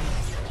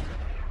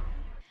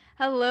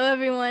Hello,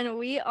 everyone.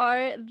 We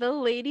are the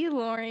Lady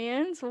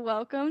Lorians.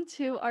 Welcome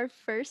to our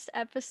first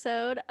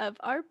episode of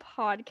our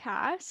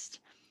podcast.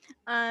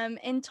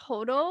 In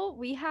total,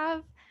 we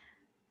have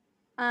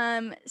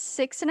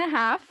six and a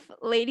half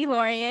Lady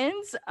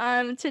Lorians.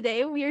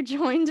 Today, we are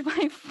joined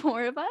by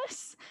four of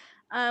us.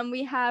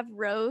 We have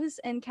Rose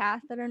and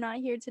Kath that are not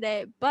here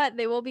today, but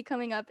they will be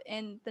coming up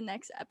in the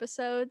next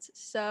episodes.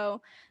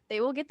 So they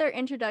will get their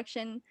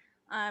introduction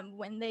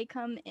when they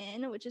come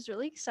in, which is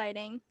really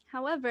exciting.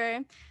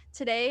 However,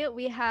 today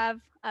we have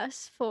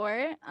us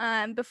four.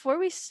 Before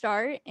we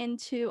start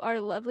into our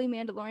lovely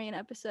Mandalorian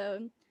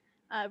episode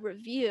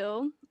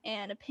review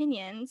and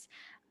opinions,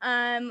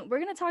 we're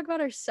gonna talk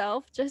about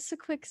ourselves just a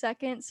quick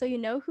second so you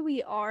know who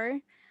we are.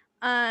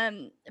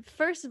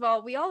 First of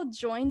all, we all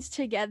joined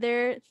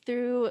together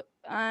through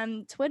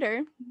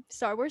Twitter,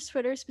 Star Wars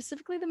Twitter,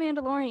 specifically the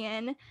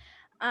Mandalorian.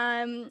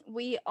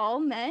 We all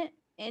met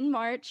in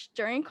March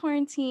during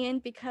quarantine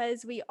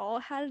because we all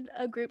had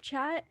a group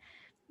chat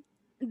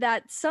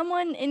that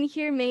someone in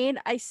here made.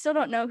 I still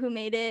don't know who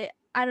made it.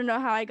 I don't know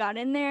how I got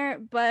in there,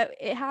 but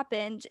it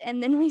happened.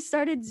 And then we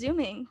started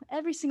Zooming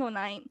every single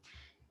night.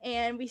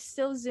 And we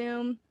still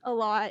Zoom a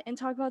lot and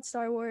talk about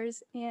Star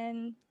Wars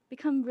and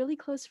become really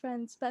close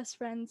friends, best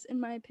friends,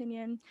 in my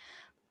opinion.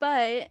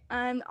 But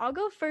I'll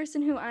go first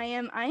in who I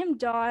am. I am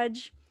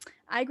Dodge.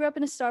 I grew up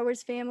in a Star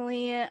Wars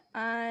family.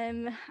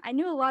 I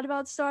knew a lot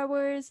about Star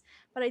Wars,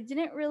 but I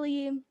didn't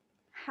really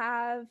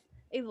have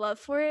a love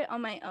for it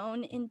on my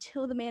own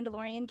until The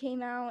Mandalorian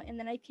came out, and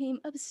then I became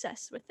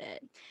obsessed with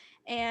it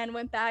and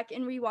went back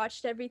and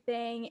rewatched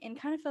everything and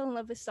kind of fell in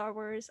love with Star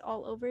Wars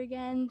all over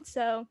again.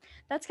 So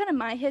that's kind of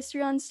my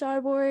history on Star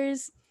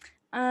Wars.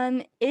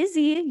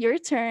 Izzy, your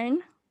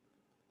turn.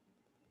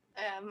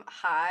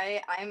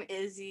 Hi, I'm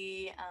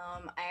Izzy.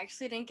 I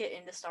actually didn't get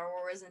into Star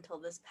Wars until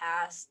this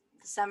past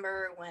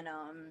December when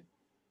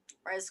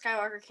Rise of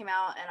Skywalker came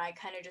out, and I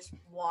kind of just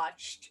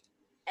watched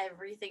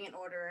everything in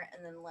order,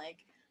 and then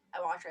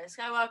I watched Rise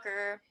of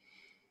Skywalker,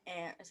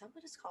 and is that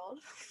what it's called?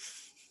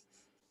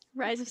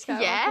 Rise of Skywalker.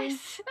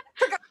 Yes.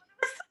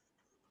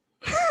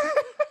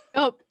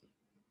 Oh,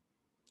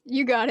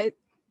 you got it.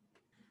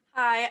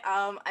 Hi,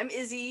 I'm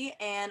Izzy,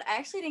 and I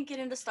actually didn't get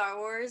into Star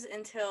Wars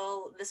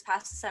until this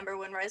past December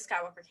when Rise of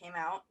Skywalker came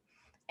out,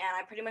 and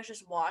I pretty much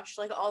just watched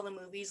all the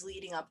movies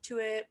leading up to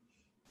it,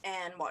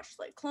 and watched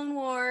Clone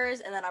Wars,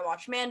 and then I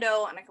watched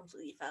Mando, and I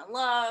completely fell in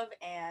love,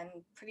 and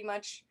pretty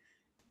much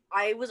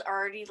I was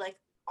already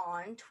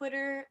on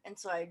Twitter, and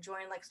so I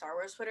joined Star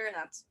Wars Twitter, and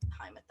that's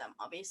how I met them,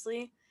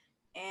 obviously,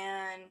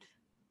 and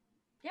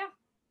yeah,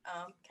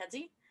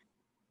 Kenzie.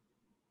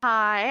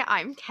 Hi,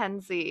 I'm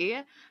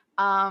Kenzie.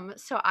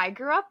 So I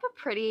grew up a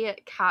pretty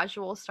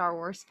casual Star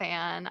Wars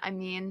fan. I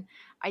mean,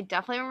 I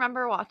definitely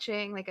remember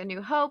watching A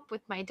New Hope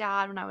with my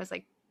dad when I was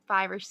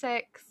 5 or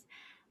 6.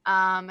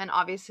 And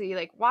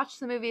obviously watched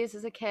the movies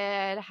as a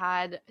kid,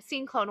 had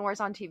seen Clone Wars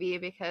on TV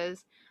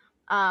because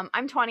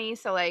I'm 20,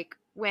 so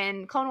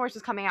when Clone Wars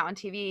was coming out on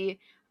TV,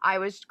 I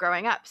was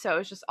growing up, so it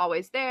was just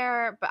always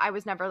there, but I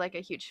was never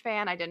a huge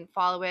fan. I didn't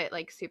follow it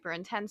super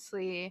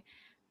intensely.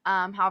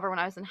 However, when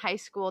I was in high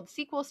school, the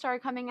sequels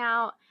started coming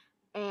out,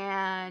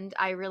 and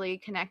I really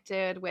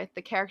connected with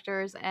the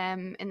characters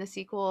in the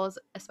sequels,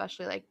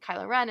 especially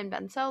Kylo Ren and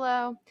Ben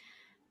Solo.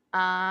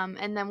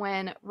 And then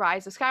when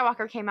Rise of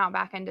Skywalker came out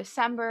back in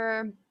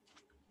December,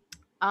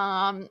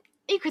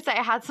 you could say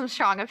I had some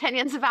strong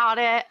opinions about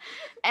it,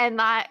 and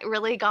that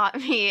really got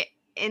me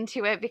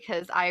into it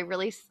because I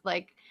really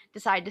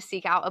decided to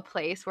seek out a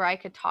place where I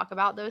could talk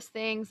about those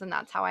things, and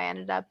that's how I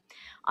ended up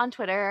on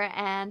Twitter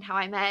and how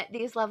I met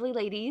these lovely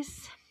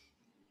ladies.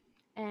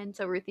 And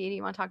so, Ruthie, do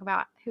you want to talk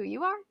about who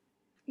you are?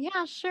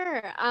 Yeah,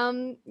 sure.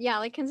 Yeah,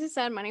 like Kenzie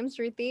said, my name's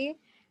Ruthie,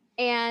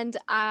 and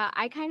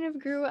I kind of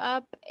grew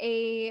up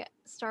a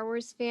Star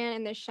Wars fan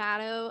in the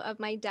shadow of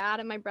my dad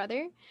and my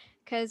brother.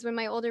 Because when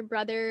my older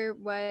brother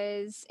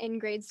was in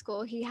grade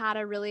school, he had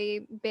a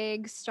really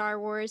big Star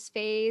Wars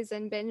phase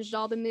and binged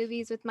all the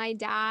movies with my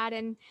dad.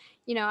 And,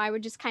 I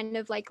would just kind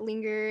of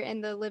linger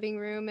in the living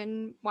room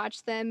and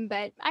watch them.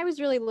 But I was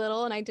really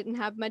little and I didn't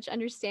have much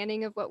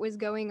understanding of what was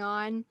going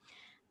on.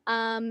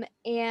 And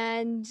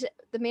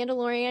The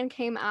Mandalorian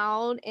came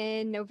out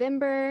in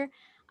November.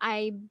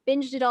 I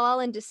binged it all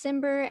in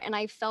December, and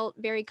I felt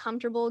very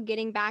comfortable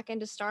getting back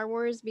into Star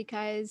Wars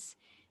because,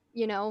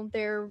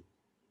 there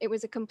it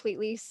was a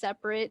completely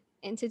separate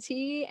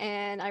entity,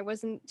 and I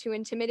wasn't too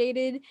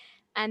intimidated.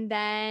 And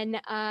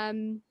then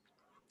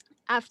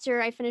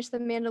after I finished The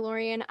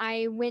Mandalorian,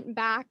 I went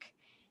back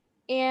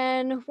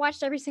and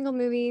watched every single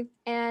movie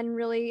and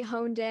really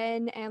honed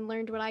in and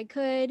learned what I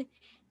could.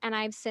 And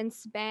I've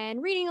since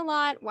been reading a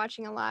lot,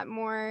 watching a lot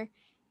more.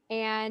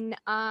 And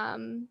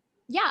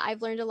yeah,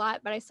 I've learned a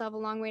lot, but I still have a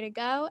long way to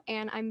go.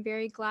 And I'm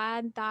very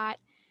glad that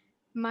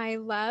my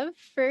love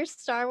for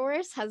Star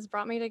Wars has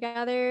brought me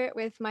together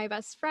with my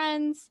best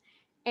friends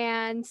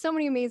and so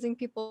many amazing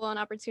people and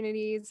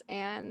opportunities.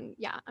 And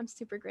yeah, I'm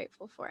super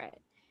grateful for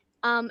it.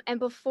 And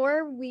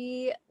before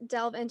we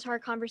delve into our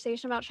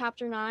conversation about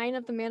Chapter 9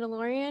 of The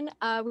Mandalorian,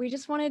 we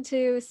just wanted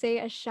to say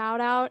a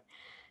shout out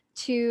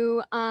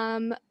to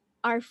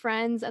our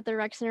friends at the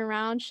Rex and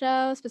Around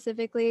show,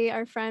 specifically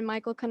our friend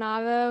Michael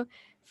Canavo,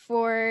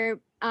 for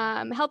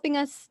helping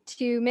us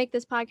to make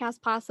this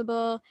podcast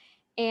possible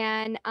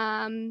and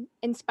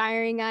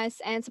inspiring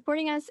us and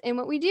supporting us in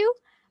what we do.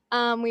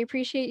 We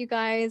appreciate you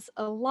guys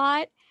a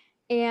lot.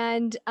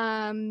 And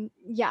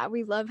yeah,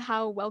 we love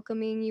how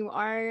welcoming you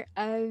are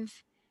of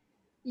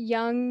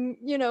young,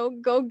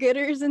 go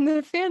getters in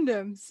the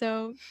fandom.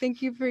 So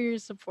thank you for your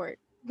support.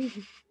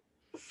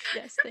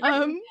 Yes, thank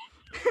you.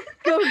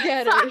 Go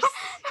getters.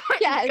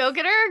 Yes. Go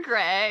get her,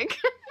 Greg.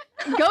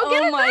 Go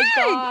get Oh a my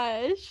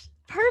Greg. gosh.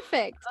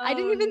 Perfect. I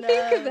didn't Oh, even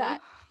think of no.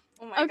 that.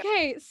 Oh my god.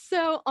 Okay,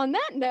 so on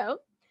that note,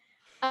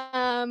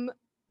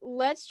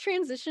 let's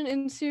transition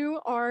into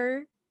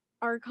our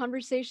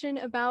conversation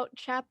about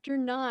chapter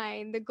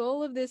 9. The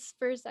goal of this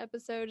first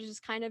episode is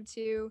just kind of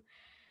to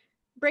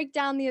break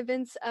down the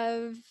events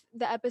of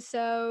the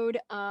episode,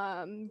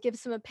 give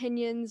some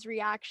opinions,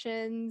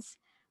 reactions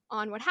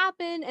on what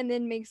happened, and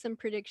then make some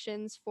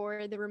predictions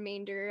for the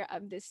remainder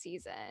of this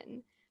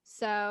season.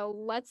 So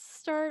let's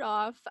start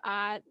off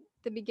at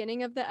the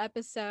beginning of the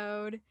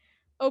episode.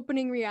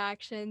 Opening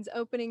reactions,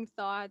 opening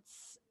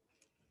thoughts.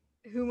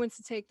 Who wants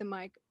to take the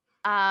mic?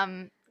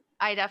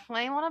 I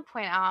definitely want to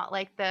point out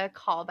like the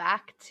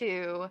callback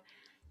to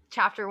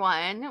chapter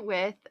 1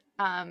 with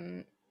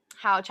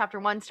how chapter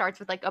 1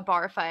 starts with like a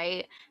bar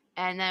fight,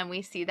 and then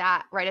we see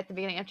that right at the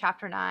beginning of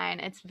chapter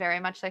 9. It's very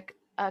much like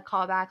a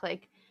callback,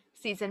 like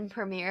season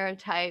premiere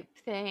type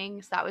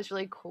thing. So that was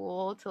really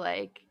cool to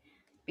like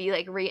be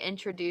like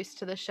reintroduced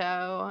to the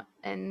show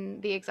in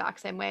the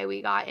exact same way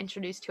we got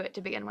introduced to it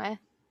to begin with.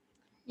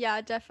 Yeah,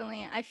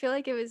 definitely. I feel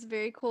like it was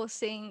very cool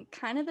seeing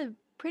kind of the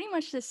pretty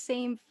much the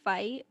same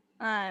fight,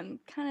 kind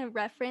of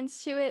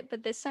reference to it,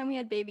 but this time we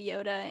had Baby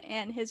Yoda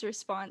and his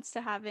response to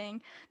having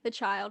the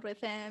child with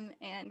him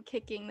and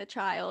kicking the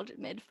child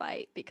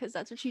mid-fight because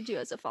that's what you do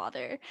as a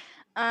father.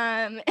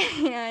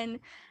 And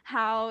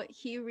how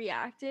he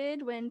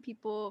reacted when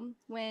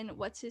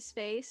what's his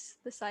face,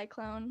 the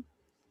cyclone.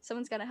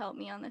 Someone's got to help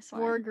me on this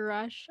one.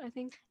 Vorgarush, I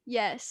think.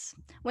 Yes,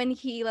 when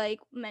he like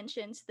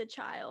mentioned the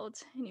child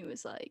and he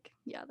was like,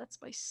 "Yeah, that's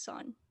my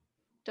son.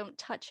 Don't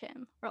touch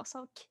him or else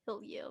I'll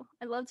kill you."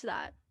 I loved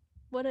that.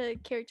 What a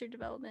character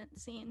development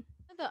scene.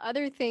 The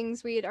other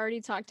things we had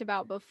already talked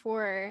about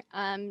before,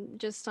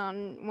 just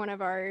on one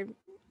of our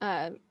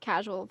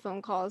casual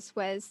phone calls,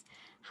 was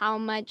how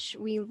much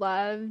we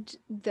loved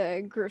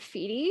the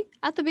graffiti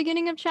at the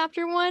beginning of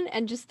chapter 1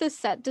 and just the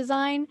set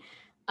design.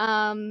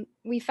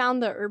 We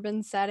found the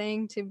urban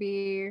setting to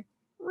be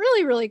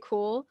really, really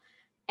cool.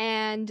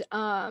 And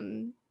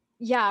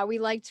yeah, we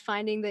liked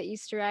finding the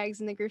Easter eggs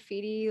and the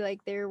graffiti.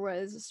 Like there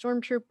was a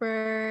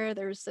stormtrooper,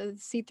 there was a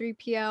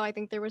C3PO, I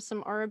think there was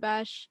some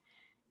Arabesh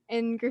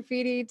and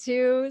graffiti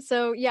too.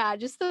 So yeah,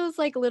 just those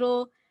like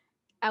little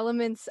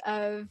elements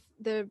of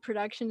the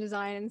production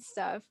design and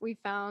stuff we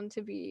found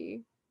to be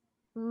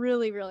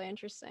really, really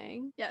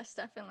interesting. Yes,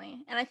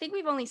 definitely. And I think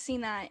we've only seen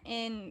that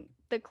in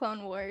the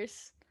Clone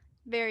Wars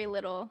very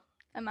little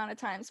amount of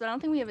times, but I don't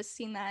think we ever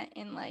seen that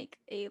in like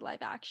a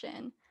live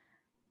action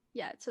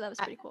yet. So that was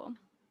pretty cool.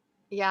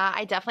 Yeah,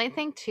 I definitely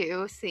think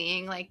too,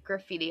 seeing like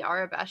graffiti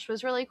Arabesh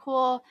was really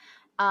cool,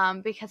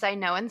 because I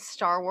know in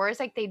Star Wars,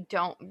 like they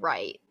don't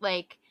write,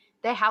 like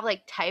they have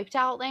like typed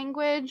out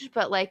language,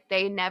 but like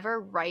they never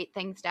write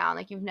things down.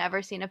 Like you've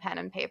never seen a pen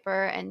and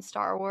paper in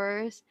Star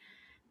Wars.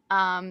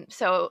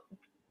 So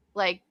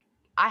like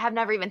I have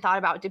never even thought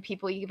about, do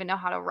people even know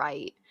how to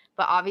write?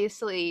 But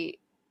obviously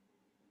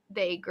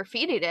they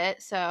graffitied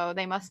it, so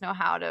they must know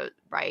how to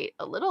write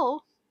a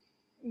little.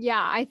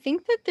 Yeah, I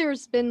think that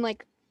there's been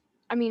like,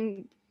 I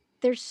mean,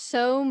 there's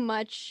so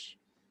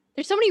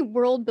many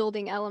world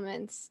building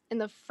elements in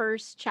the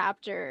first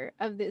chapter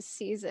of this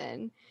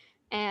season.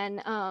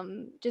 And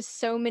just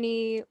so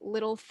many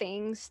little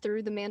things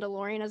through The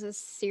Mandalorian as a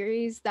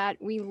series that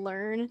we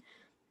learn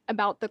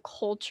about the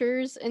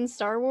cultures in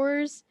Star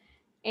Wars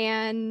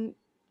and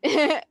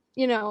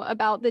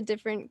about the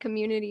different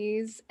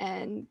communities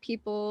and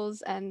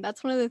peoples, and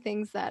that's one of the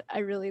things that I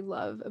really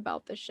love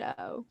about the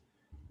show.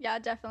 Yeah,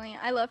 definitely.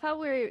 I love how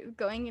we're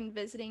going and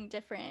visiting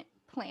different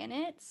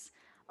planets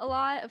a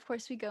lot. Of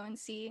course, we go and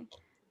see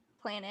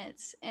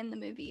planets in the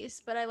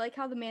movies, but I like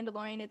how the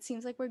Mandalorian, it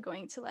seems like we're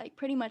going to like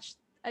pretty much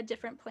a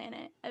different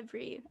planet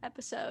every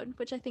episode,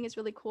 which I think is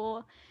really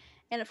cool.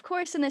 And of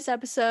course, in this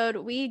episode,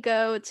 we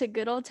go to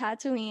good old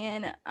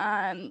Tatooine,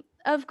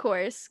 of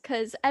course,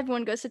 because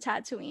everyone goes to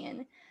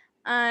Tatooine.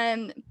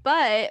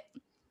 But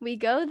we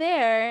go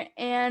there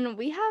and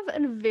we have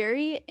a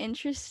very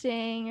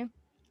interesting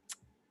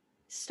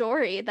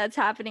story that's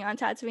happening on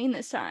Tatooine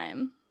this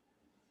time.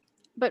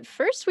 But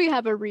first, we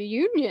have a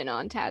reunion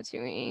on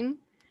Tatooine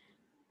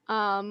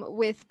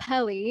with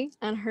Pelly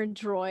and her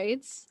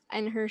droids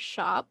and her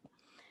shop.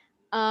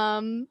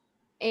 And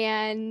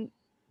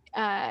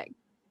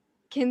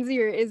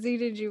Kinsey or Izzy,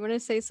 did you want to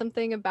say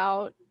something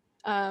about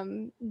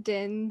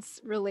Din's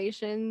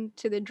relation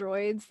to the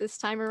droids this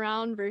time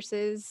around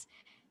versus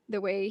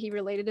the way he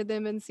related to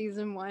them in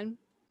season 1.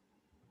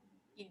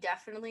 He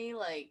definitely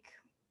like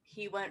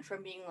he went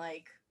from being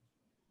like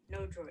no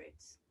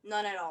droids,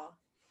 none at all,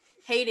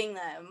 hating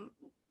them,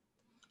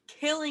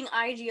 killing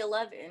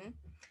IG-11,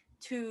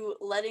 to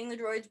letting the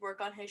droids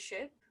work on his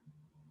ship.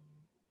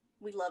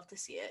 We love to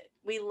see it.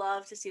 We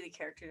love to see the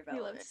character We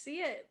development. love to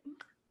see it.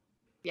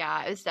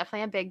 Yeah, it was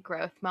definitely a big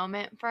growth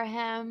moment for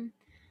him.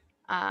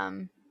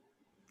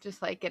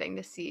 Just like getting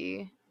to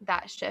see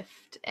that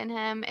shift in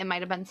him. It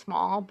might have been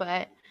small,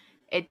 but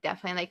it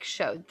definitely like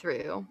showed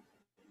through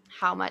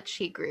how much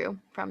he grew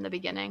from the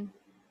beginning.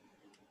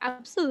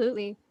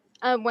 Absolutely.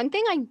 One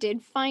thing I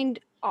did find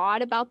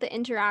odd about the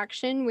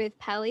interaction with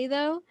Pelly,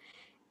 though,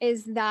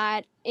 is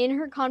that in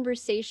her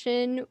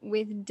conversation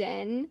with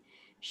Den,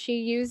 she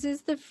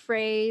uses the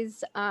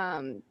phrase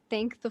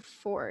 "thank the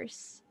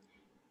Force,"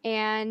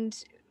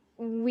 and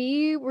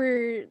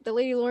the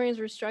Lady Lorians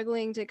were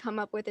struggling to come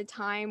up with a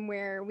time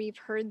where we've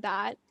heard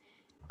that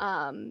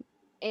um,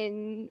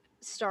 in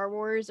Star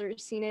Wars or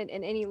seen it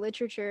in any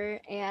literature,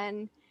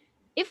 and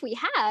if we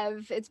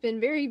have, it's been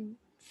very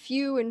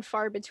few and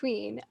far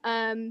between,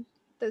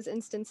 those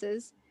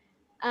instances.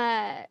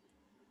 Uh,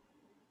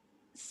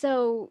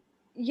 so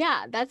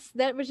yeah,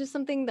 that was just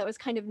something that was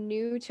kind of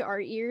new to our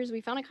ears.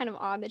 We found it kind of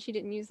odd that she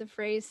didn't use the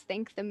phrase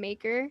 "thank the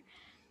maker,"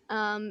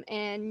 and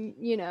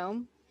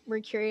we're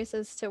curious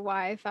as to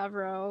why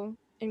Favreau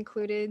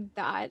included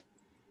that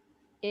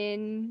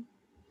in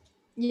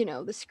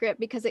the script,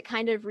 because it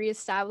kind of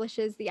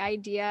reestablishes the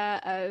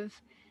idea of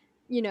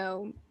you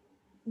know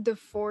the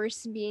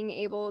Force being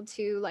able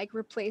to like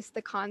replace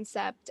the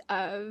concept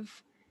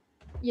of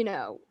you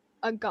know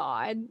a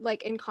god,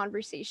 like in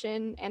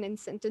conversation and in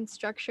sentence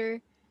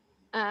structure,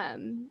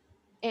 um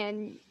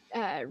and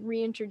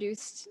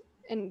reintroduced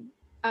and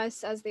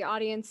us as the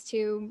audience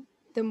to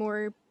the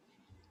more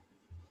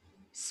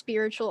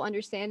spiritual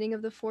understanding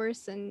of the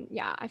Force. And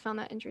yeah, I found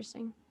that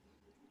interesting.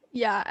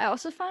 Yeah, I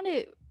also found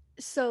it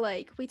so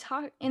like we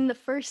talk in the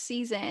first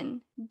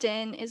season,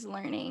 Din is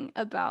learning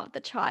about the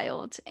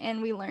child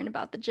and we learn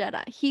about the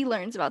Jedi. He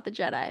learns about the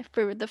Jedi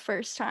for the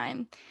first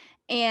time.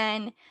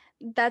 And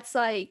that's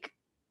like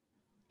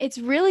it's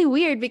really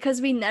weird because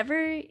he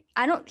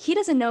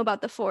doesn't know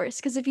about the Force,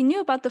 because if he knew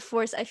about the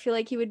Force, I feel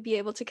like he would be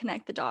able to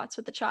connect the dots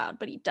with the child,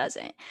 but he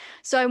doesn't.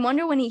 So I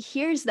wonder when he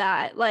hears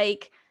that,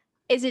 like,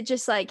 is it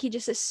just like he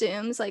just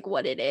assumes like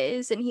what it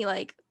is and he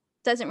like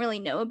doesn't really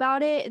know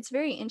about it? It's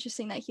very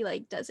interesting that he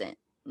like doesn't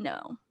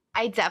know.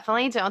 I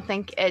definitely don't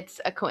think it's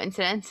a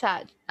coincidence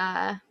that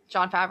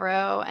Jon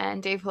Favreau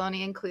and Dave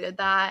Filoni included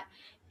that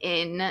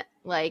in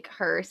like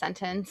her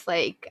sentence.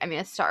 Like, I mean,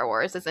 it's Star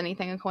Wars. Is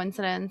anything a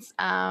coincidence?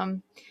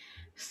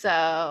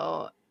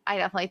 So I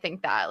definitely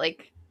think that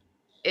like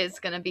is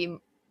going to be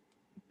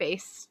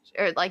based,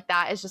 or like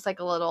that is just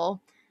like a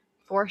little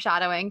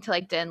foreshadowing to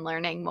like Din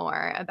learning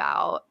more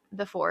about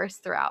the Force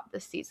throughout the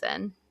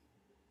season.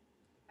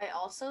 I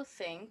also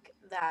think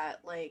that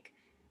like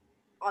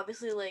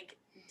obviously like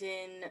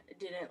Din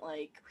didn't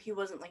like he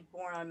wasn't like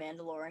born on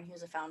Mandalorian, he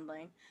was a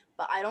foundling,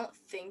 but I don't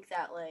think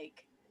that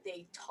like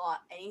they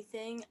taught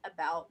anything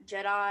about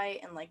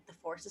Jedi and like the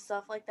Force and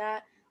stuff like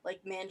that.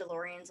 Like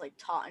Mandalorians like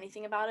taught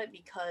anything about it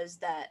because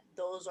that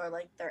those are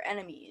like their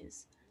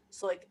enemies.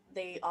 So like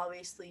they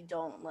obviously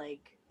don't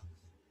like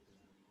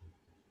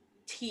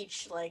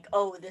teach like,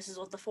 oh, this is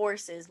what the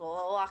Force is, blah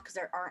blah blah, because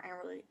there aren't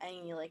really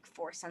any like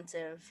Force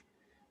sensitive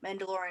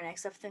Mandalorian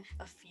except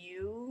a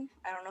few.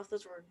 I don't know if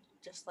those were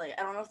just like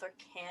I don't know if they're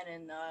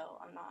canon though.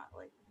 I'm not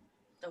like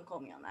don't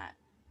quote me on that.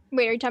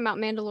 Wait, are you talking about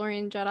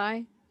Mandalorian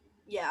Jedi?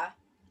 Yeah.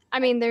 I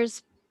mean,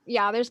 there's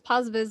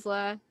Paz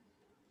Vizsla,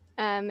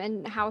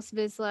 and House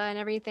Vizsla and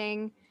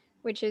everything,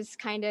 which is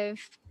kind of,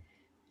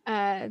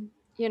 uh,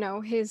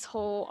 his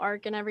whole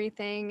arc and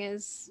everything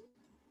is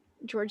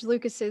George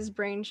Lucas's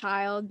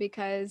brainchild,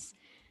 because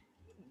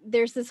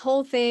there's this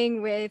whole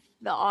thing with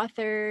the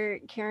author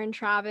Karen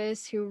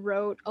Traviss, who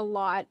wrote a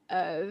lot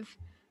of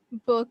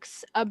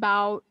books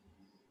about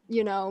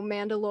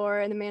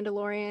Mandalore and the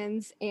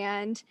Mandalorians,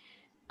 and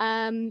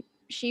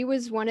she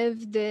was one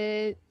of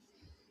the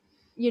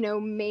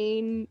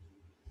main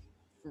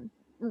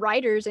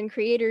writers and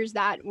creators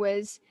that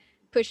was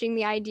pushing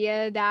the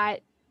idea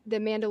that the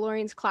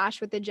Mandalorians clash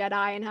with the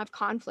Jedi and have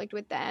conflict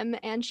with them.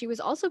 And she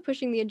was also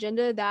pushing the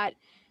agenda that,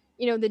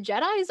 the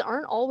Jedis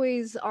aren't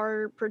always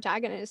our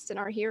protagonists and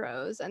our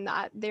heroes, and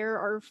that there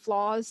are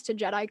flaws to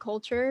Jedi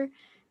culture.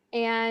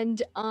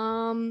 And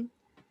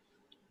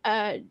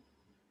uh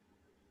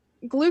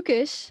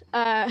Glucas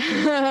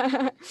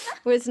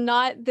was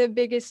not the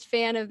biggest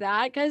fan of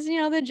that, because the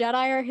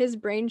Jedi are his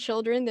brain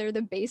children. They're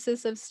the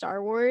basis of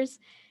Star Wars.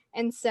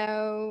 And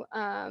so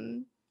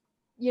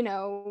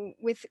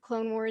with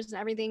Clone Wars and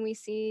everything, we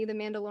see the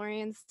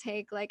Mandalorians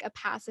take like a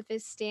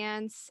pacifist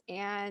stance.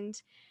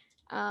 And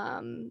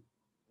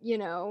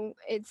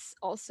it's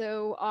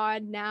also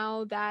odd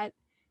now that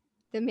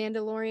the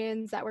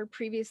Mandalorians that were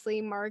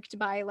previously marked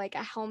by like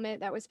a helmet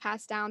that was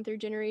passed down through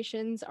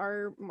generations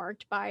are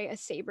marked by a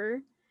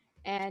saber.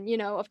 And,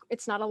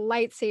 it's not a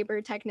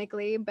lightsaber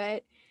technically,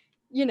 but,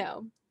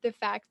 the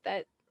fact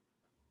that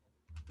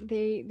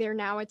they're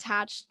now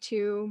attached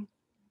to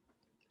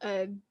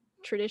a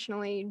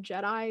traditionally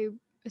Jedi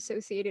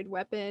associated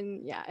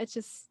weapon. Yeah, it's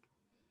just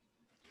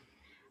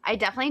I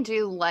definitely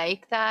do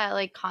like that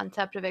like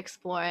concept of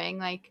exploring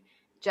like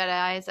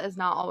Jedi's as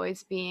not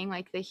always being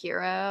like the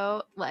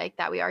hero, like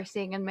that we are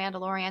seeing in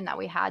Mandalorian, that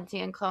we had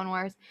seen in Clone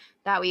Wars,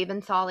 that we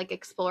even saw like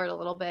explored a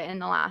little bit in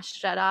The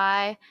Last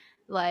Jedi.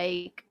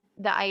 Like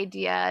the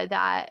idea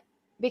that,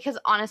 because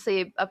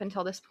honestly, up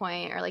until this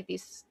point, or like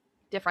these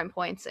different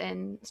points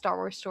in Star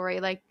Wars story,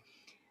 like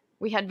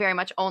we had very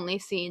much only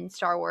seen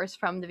Star Wars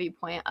from the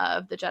viewpoint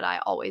of the Jedi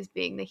always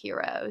being the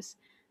heroes,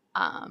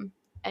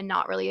 and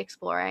not really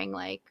exploring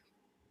like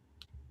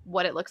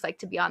what it looks like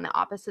to be on the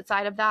opposite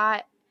side of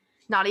that.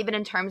 Not even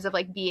in terms of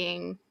like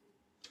being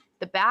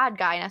the bad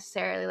guy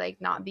necessarily,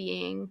 like not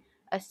being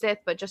a Sith,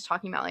 but just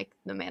talking about like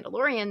the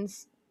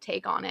Mandalorians'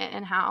 take on it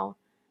and how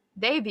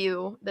they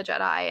view the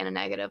Jedi in a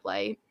negative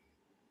light,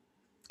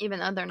 even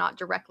though they're not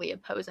directly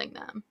opposing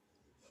them.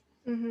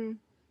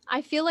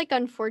 I feel like,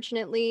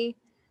 unfortunately,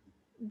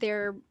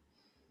 they're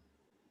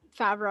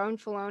Favreau and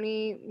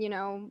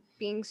Filoni,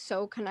 being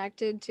so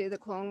connected to the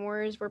Clone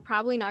Wars, we're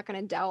probably not going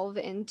to delve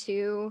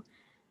into,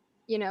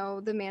 the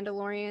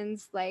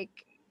Mandalorians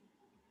like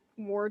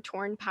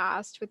war-torn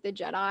past with the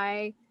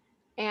Jedi.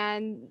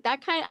 And that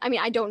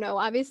I don't know,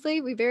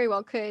 obviously, we very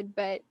well could,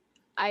 but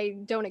I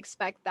don't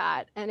expect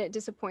that, and it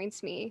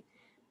disappoints me,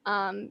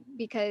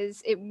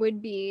 because it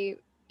would be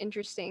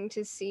interesting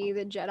to see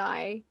the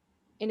Jedi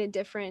in a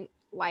different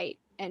light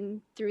and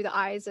through the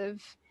eyes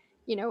of,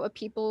 a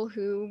people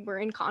who were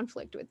in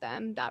conflict with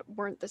them that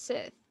weren't the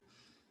Sith.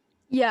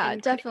 Yeah,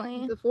 and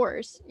definitely. the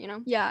Force,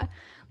 Yeah,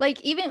 like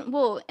even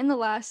in the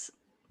last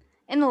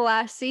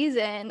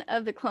season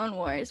of the Clone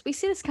Wars, we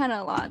see this kind of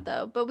a lot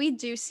though, but we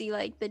do see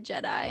like the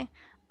Jedi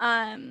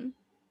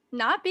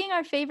not being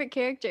our favorite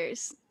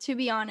characters, to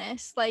be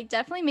honest. Like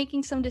definitely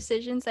making some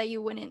decisions that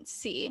you wouldn't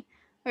see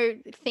or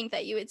think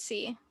that you would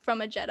see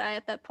from a Jedi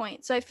at that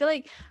point. So I feel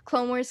like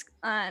Clone Wars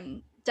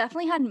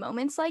definitely had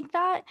moments like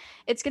that.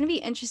 It's going to be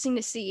interesting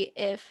to see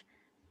if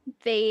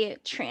they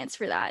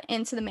transfer that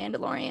into the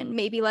Mandalorian.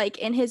 Maybe like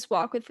in his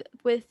walk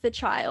with the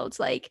child,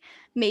 like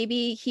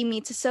maybe he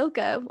meets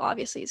Ahsoka.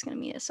 Obviously, he's gonna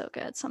meet Ahsoka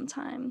at some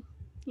time,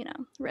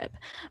 rip.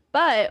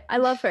 But I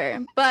love her.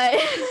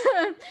 But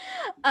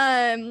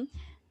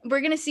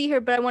we're gonna see her.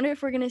 But I wonder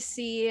if we're gonna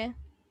see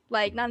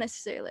like not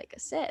necessarily like a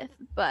Sith,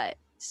 but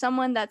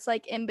someone that's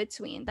like in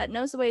between that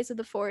knows the ways of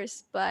the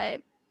Force.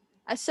 But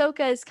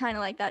Ahsoka is kind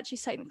of like that.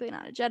 She's technically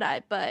not a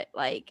Jedi, but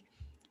like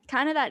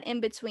kind of that in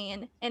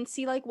between, and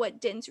see like what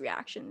Din's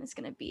reaction is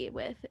going to be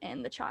with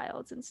and the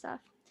child's and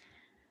stuff.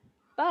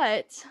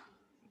 But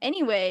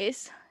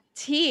anyways,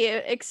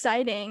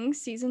 exciting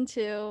season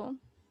 2.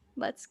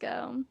 Let's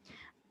go.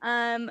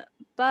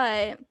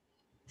 But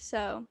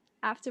so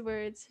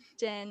afterwards,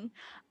 Din.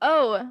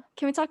 Oh,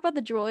 can we talk about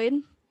the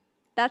droid?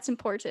 That's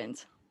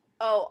important.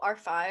 Oh,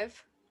 R5.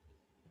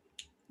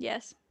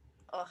 Yes.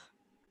 Ugh.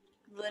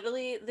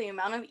 Literally the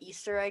amount of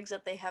Easter eggs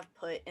that they have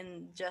put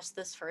in just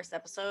this first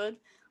episode,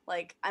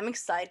 like I'm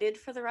excited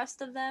for the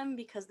rest of them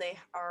because they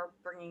are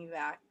bringing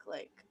back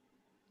like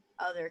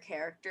other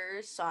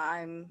characters, so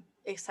I'm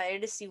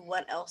excited to see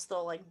what else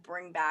they'll like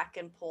bring back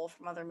and pull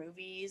from other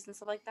movies and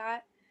stuff like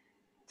that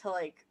to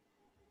like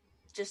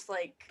just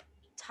like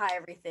tie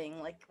everything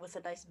like with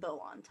a nice bow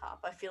on top.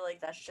 I feel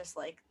like that's just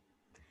like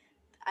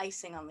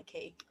icing on the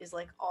cake is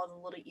like all the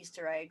little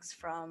Easter eggs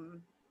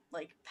from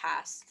like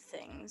past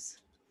things.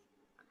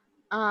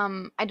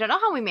 I don't know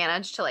how we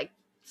managed to like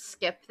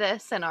skip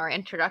this in our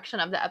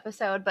introduction of the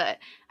episode, but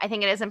I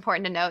think it is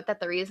important to note that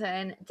the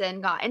reason Din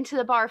got into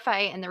the bar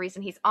fight and the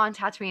reason he's on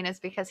Tatooine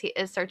is because he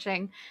is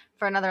searching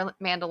for another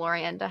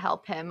Mandalorian to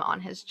help him on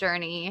his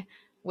journey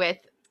with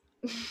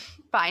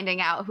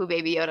finding out who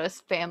Baby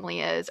Yoda's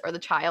family is, or the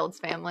child's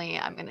family.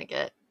 I'm gonna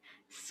get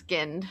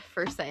skinned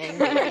for saying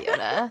Baby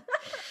Yoda.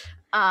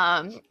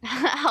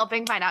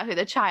 Helping find out who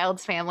the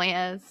child's family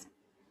is.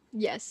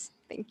 Yes,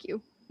 thank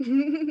you.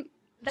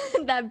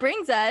 That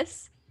brings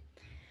us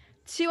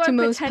to our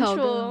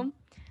potential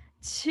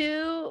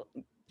to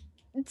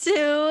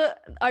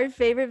our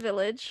favorite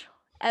village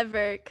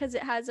ever, because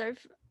it has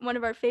one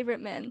of our favorite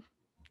men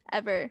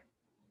ever,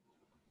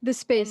 the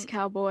space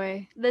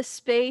cowboy. The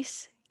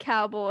space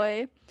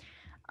cowboy,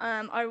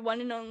 our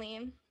one and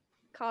only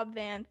Cobb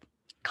Vanth.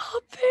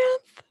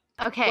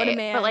 Okay, what a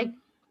man. But like,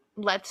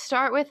 let's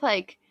start with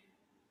like,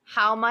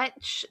 how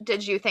much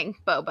did you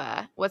think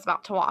Boba was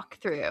about to walk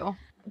through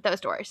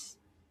those doors?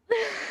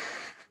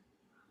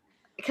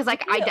 Because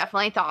like I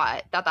definitely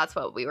thought that that's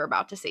what we were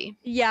about to see.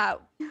 Yeah,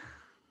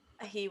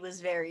 he was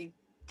very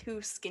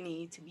too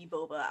skinny to be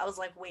Boba. I was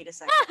like, wait a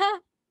second,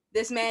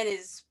 this man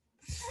is.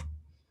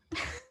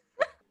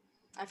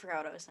 I forgot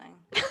what I was saying.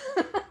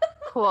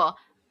 Cool.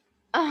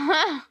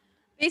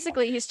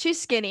 Basically, he's too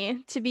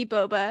skinny to be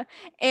Boba.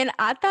 And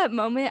at that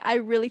moment, I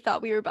really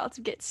thought we were about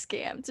to get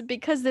scammed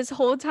because this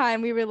whole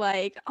time we were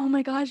like, oh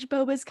my gosh,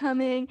 Boba's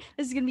coming.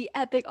 This is going to be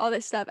epic, all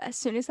this stuff. As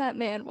soon as that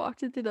man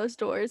walked in through those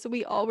doors,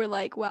 we all were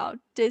like, wow,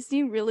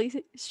 Disney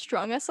really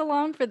strung us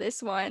along for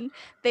this one.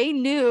 They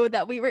knew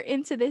that we were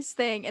into this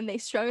thing and they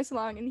strung us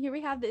along. And here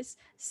we have this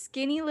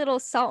skinny little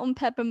salt and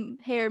pepper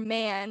hair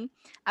man.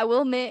 I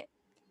will admit,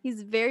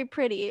 he's very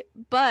pretty,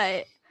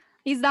 but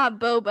he's not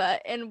Boba.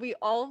 And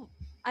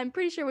I'm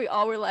pretty sure we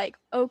all were like,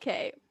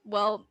 okay,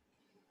 well,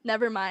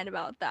 never mind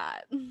about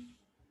that.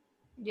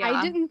 Yeah.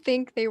 I didn't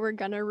think they were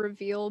gonna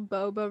reveal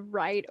Boba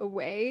right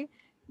away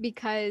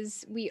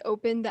because we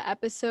opened the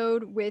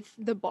episode with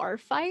the bar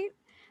fight,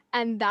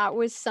 and that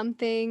was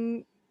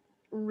something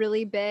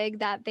really big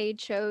that they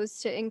chose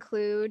to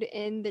include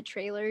in the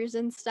trailers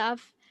and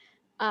stuff.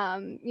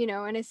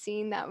 In a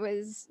scene that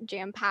was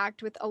jam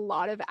packed with a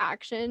lot of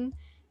action,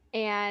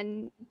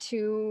 and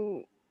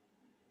to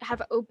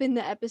have opened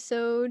the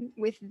episode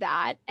with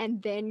that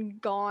and then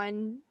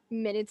gone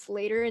minutes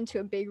later into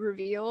a big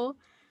reveal,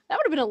 that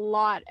would have been a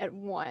lot at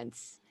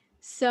once.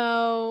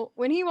 So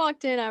when he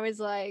walked in, I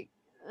was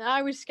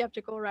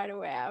skeptical right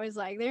away. I was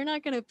like, they're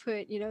not going to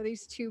put,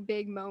 these two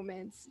big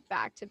moments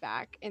back to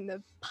back in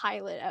the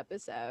pilot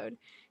episode.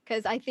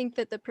 Because I think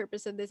that the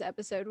purpose of this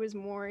episode was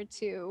more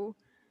to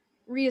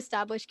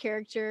reestablish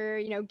character,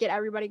 get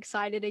everybody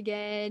excited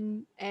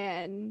again.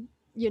 And,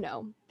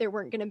 there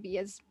weren't going to be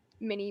as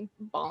many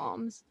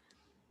bombs.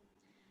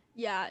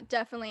 Yeah,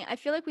 definitely. I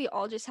feel like we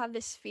all just have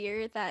this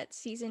fear that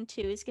season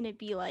 2 is going to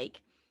be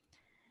like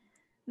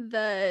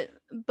the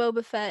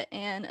Boba Fett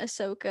and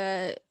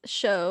Ahsoka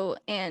show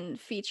and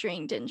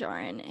featuring Din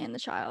Djarin and the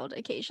child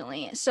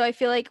occasionally. So I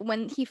feel like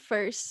when he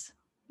first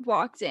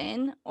walked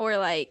in, or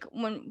like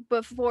when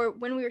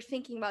we were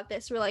thinking about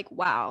this, we're like,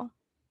 wow,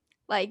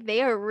 like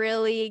they are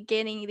really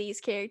getting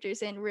these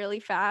characters in really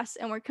fast,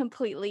 and we're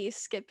completely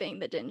skipping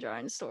the Din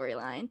Djarin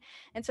storyline.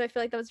 And so I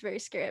feel like that was very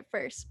scary at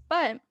first,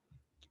 but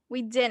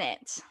we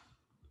didn't.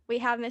 We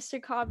have Mr.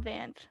 Cobb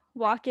Vanth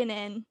walking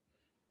in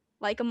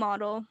like a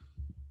model,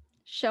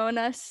 showing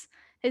us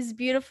his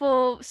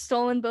beautiful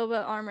stolen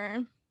boba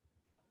armor.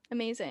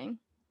 Amazing.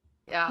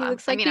 Yeah. He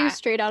looks like he was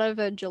straight out of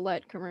a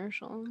Gillette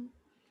commercial.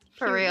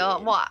 For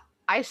real. Well,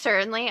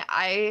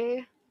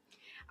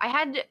 I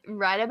had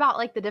read about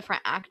like the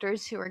different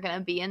actors who were going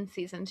to be in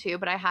season 2,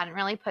 but I hadn't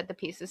really put the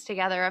pieces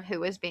together of who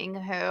was being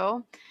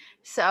who.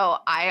 So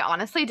I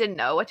honestly didn't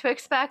know what to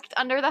expect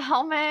under the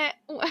helmet.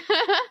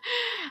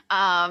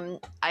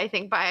 I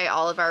think by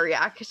all of our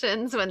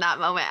reactions when that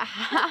moment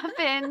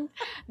happened,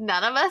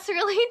 none of us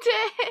really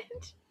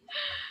did.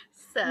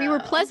 So we were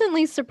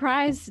pleasantly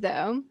surprised,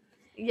 though.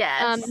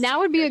 Yes. Now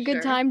would be a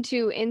good time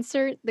to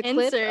insert the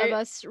clip Insert. of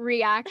us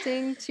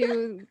reacting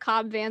to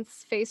Cobb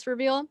Vanth's face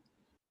reveal.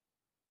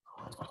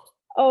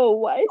 Oh,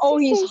 why? Oh,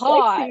 he's so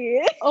hot.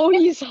 Sexy? Oh,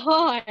 he's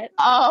hot.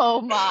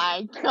 Oh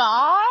my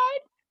god.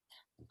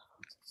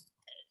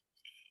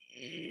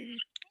 Who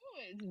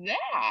is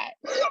that?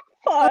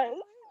 Fun.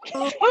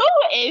 Who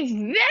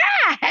is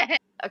that?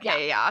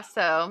 Okay, yeah.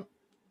 So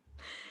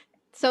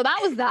that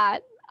was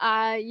that.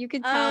 You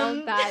could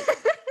tell that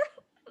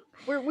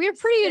we're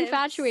pretty Sips.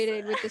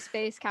 infatuated with the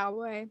space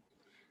cowboy.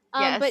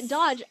 Yes. But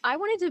Dodge, I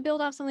wanted to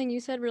build off something you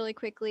said really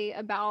quickly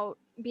about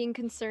being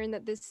concerned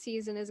that this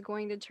season is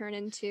going to turn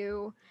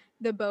into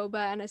the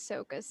Boba and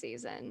Ahsoka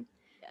season.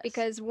 Yes.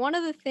 Because one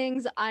of the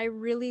things I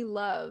really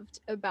loved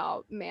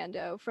about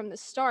Mando from the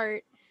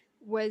start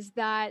was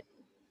that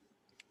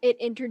it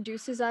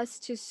introduces us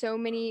to so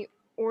many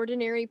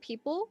ordinary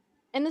people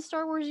in the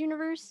Star Wars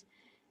universe.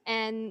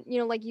 And,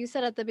 like you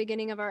said at the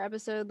beginning of our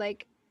episode,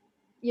 like,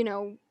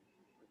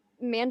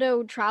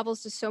 Mando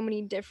travels to so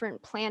many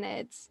different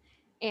planets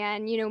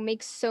and,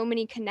 makes so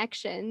many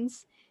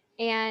connections.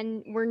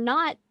 And we're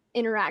not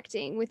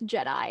interacting with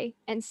Jedi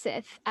and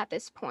Sith at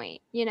this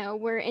point.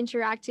 We're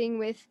interacting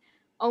with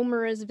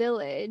Omara's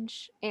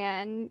village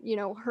and,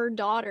 her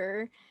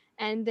daughter.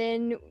 And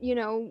then,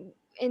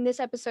 in this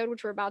episode,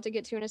 which we're about to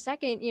get to in a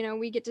second,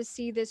 we get to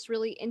see this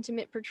really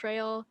intimate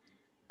portrayal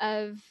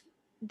of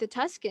the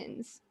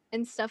Tuscans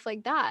and stuff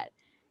like that.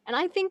 And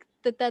I think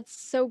that that's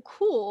so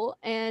cool.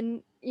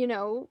 And, I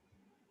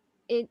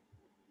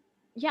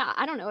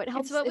don't know. It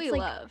helps. It's what we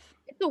like, love.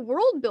 It's a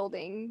world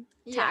building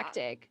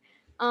tactic.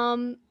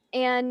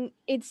 And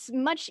it's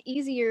much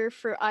easier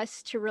for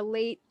us to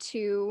relate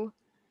to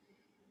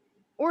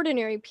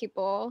ordinary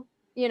people,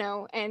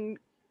 and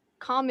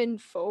common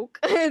folk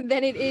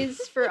than it is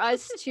for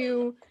us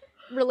to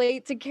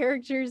relate to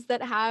characters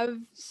that have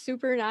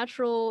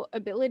supernatural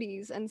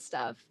abilities and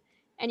stuff.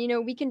 And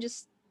we can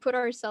just put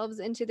ourselves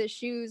into the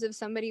shoes of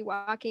somebody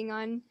walking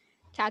on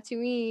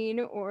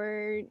Tatooine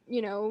or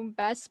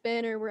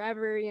Bespin or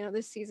wherever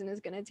this season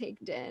is going to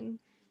take Din.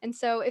 And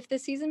so if the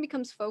season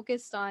becomes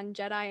focused on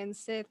Jedi and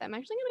Sith, I'm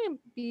actually going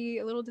to be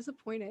a little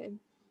disappointed.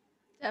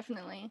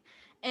 Definitely.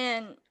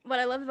 And what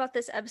I love about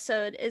this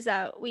episode is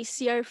that we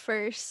see our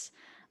first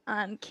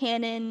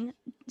canon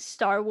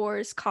Star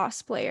Wars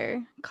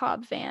cosplayer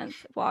Cobb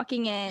Vanth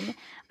walking in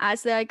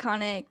as the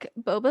iconic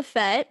Boba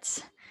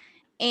Fett.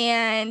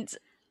 And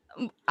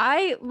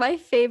my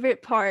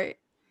favorite part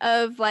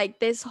of like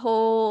this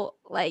whole,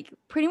 like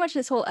pretty much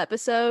this whole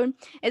episode,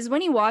 is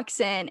when he walks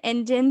in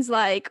and Din's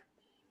like,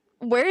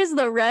 where's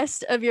the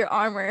rest of your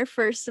armor?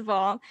 First of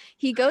all,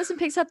 he goes and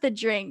picks up the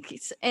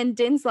drinks and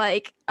Din's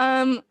like,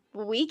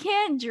 we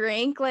can't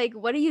drink, like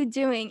what are you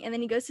doing? And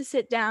then he goes to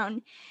sit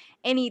down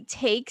and he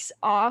takes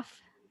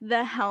off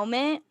the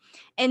helmet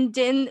and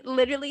Din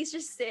literally is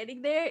just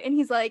standing there and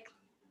he's like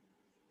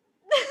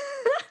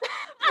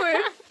for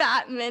a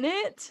fat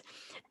minute.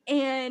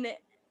 And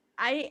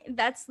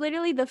that's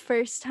literally the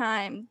first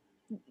time,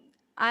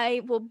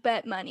 I will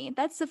bet money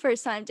that's the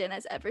first time Din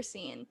has ever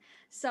seen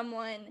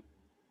someone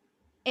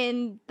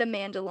in the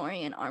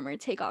Mandalorian armor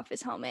take off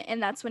his helmet.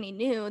 And that's when he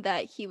knew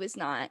that he was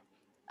not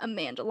a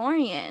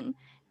Mandalorian.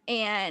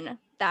 And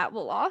that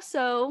will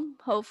also,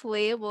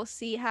 hopefully, we'll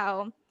see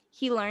how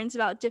he learns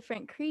about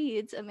different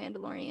creeds of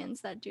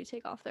Mandalorians that do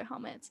take off their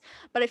helmets.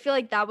 But I feel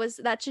like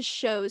that just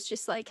shows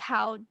just like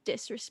how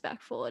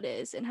disrespectful it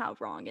is and how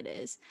wrong it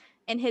is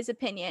in his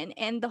opinion.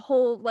 And the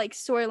whole like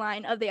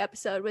storyline of the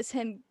episode was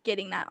him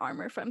getting that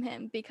armor from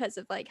him because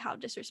of like how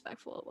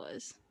disrespectful it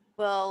was.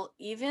 Well,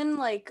 even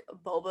like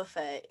Boba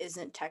Fett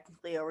isn't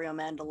technically a real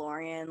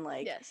Mandalorian,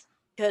 like Yes.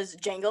 because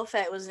Jango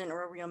Fett wasn't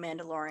a real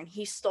Mandalorian.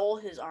 He stole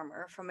his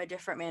armor from a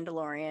different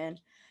Mandalorian,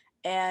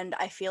 and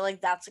I feel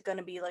like that's going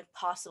to be like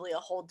possibly a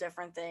whole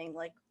different thing.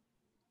 Like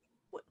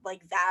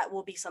that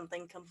will be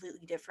something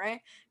completely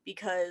different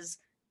because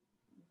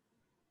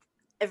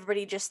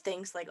everybody just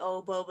thinks like,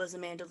 oh, Boba's a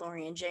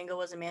Mandalorian, Jango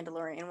was a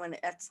Mandalorian, when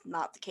that's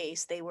not the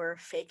case. They were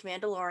fake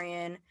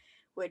Mandalorian,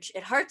 which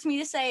it hurts me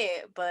to say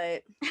it,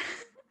 but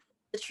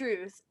the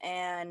truth.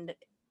 And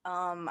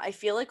I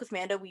feel like with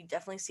Mando we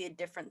definitely see a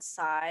different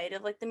side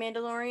of like the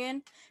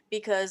Mandalorian,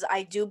 because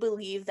I do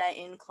believe that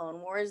in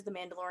Clone Wars the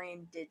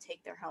Mandalorian did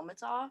take their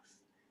helmets off.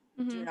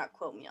 Do not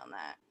quote me on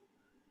that.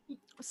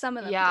 Some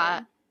of them Yeah.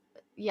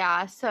 did.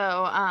 Yeah,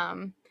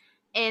 so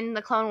in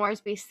the Clone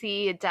Wars we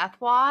see Death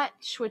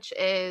Watch, which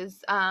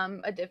is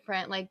a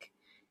different like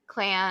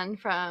clan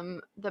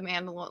from the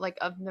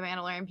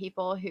Mandalorian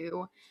people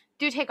who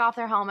do take off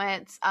their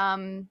helmets,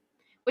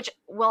 which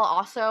will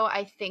also,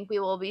 I think, we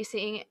will be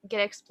seeing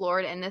get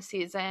explored in this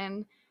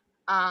season.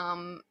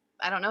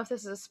 I don't know if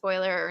this is a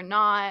spoiler or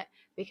not,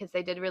 because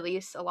they did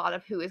release a lot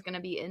of who is going to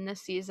be in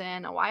this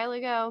season a while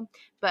ago,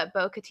 but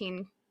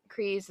Bo-Katan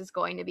Kryze is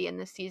going to be in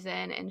this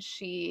season, and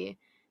she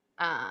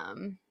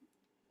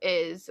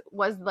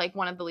was like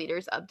one of the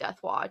leaders of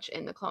Death Watch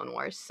in the Clone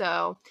Wars.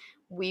 So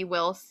we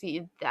will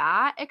see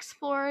that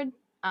explored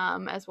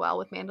as well,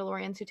 with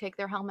Mandalorians who take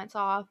their helmets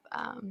off.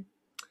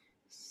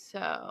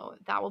 So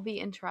that will be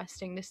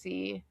interesting to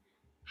see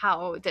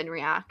how Din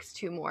reacts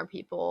to more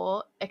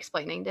people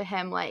explaining to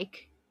him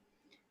like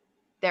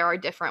there are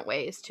different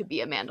ways to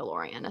be a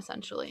Mandalorian,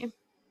 essentially.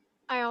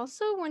 I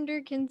also wonder,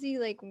 Kinsey,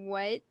 like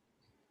what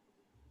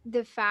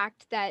the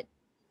fact that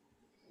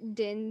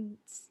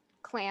Din's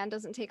clan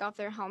doesn't take off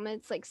their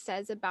helmets like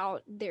says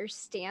about their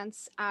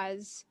stance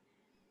as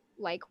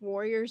like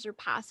warriors or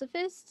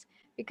pacifists,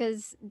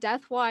 because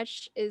Death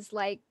Watch is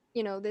like,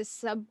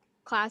 this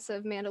subclass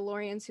of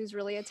Mandalorians who's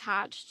really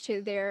attached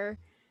to their,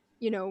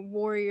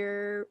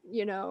 warrior,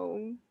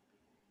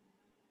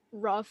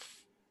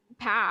 rough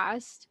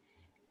past.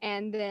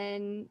 And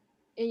then,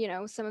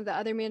 some of the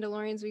other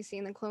Mandalorians we see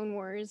in the Clone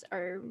Wars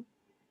are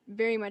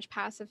very much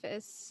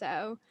pacifists.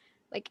 So,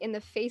 like, in the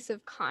face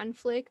of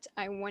conflict,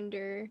 I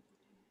wonder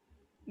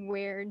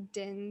where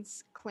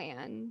Din's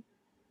clan,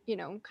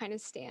 kind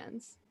of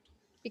stands.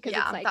 Because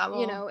Yeah, it's like, that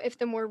will- if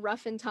the more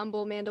rough and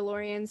tumble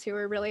Mandalorians who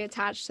are really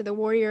attached to the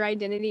warrior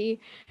identity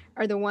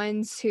are the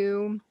ones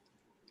who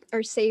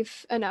are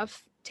safe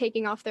enough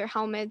taking off their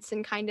helmets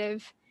and kind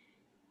of,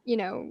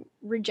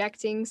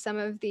 rejecting some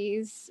of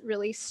these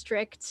really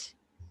strict,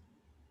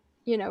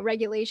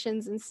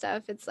 regulations and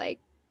stuff, it's like,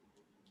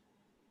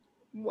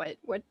 what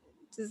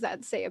does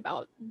that say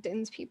about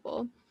Din's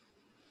people?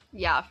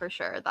 Yeah, for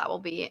sure. That will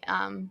be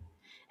an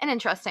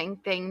interesting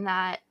thing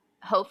that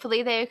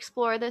hopefully they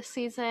explore this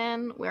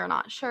season. We're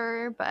not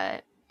sure,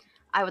 but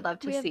I would love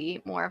to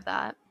see more of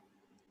that.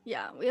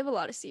 Yeah, we have a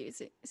lot of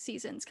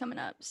seasons coming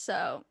up.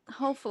 So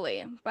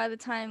hopefully by the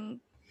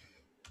time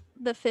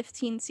the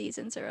 15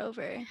 seasons are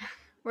over,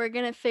 we're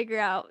going to figure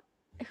out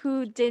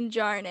who Din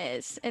Djarin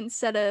is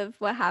instead of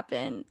what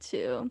happened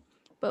to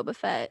Boba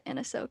Fett and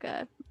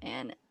Ahsoka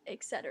and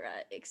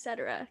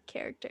etc.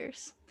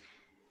 characters.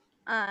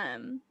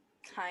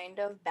 Kind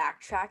of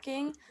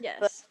backtracking. Yes.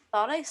 But I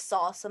thought I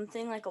saw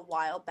something like a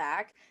while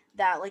back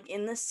that like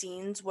in the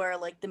scenes where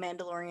like the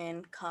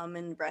Mandalorian come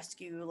and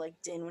rescue like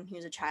Din when he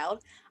was a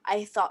child,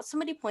 I thought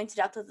somebody pointed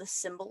out that the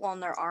symbol on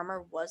their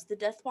armor was the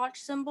Death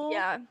Watch symbol.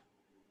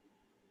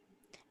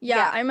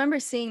 Yeah, I remember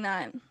seeing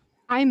that.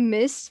 I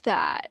missed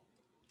that.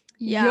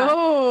 Yeah.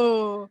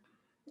 Yo.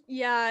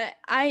 Yeah,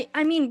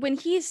 I mean, when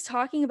he's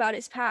talking about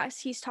his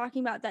past, he's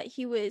talking about that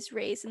he was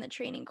raised in the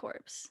training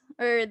corps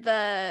or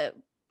the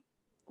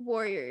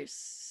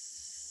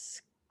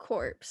warrior's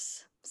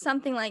corpse,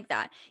 something like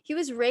that. He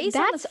was raised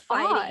on That's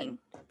the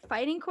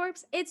fighting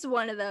corpse. It's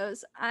one of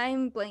those.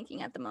 I'm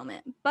blanking at the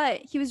moment,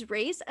 but he was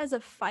raised as a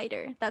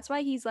fighter. That's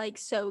why he's like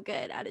so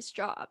good at his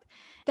job.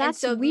 That's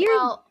so weird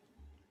Well,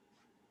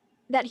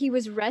 that he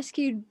was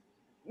rescued,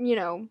 you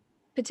know,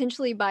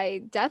 potentially by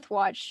Death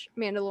Watch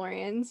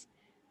Mandalorians,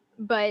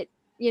 but,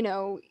 you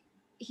know,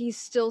 he's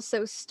still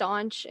so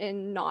staunch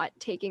in not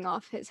taking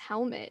off his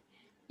helmet,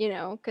 you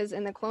know, because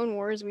in the Clone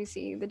Wars we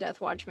see the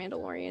Death Watch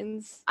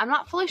Mandalorians. I'm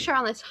not fully sure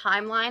on the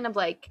timeline of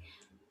like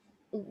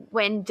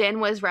when Din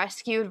was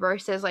rescued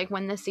versus like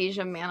when the Siege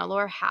of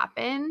Mandalore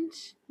happened.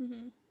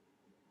 Mm-hmm.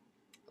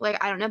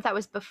 Like, I don't know if that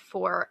was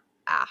before or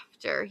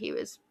after he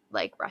was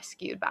like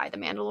rescued by the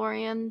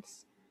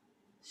Mandalorians.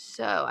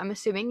 So I'm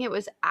assuming it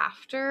was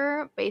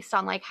after, based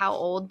on like how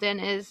old Din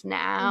is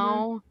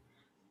now.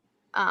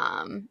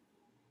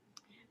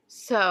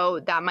 So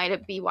that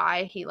might be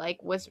why he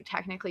like was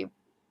technically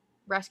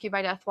rescued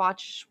by Death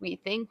Watch, we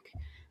think.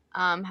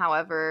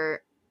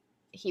 However,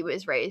 he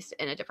was raised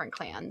in a different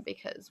clan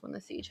because when the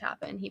siege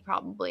happened, he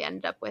probably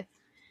ended up with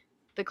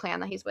the clan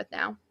that he's with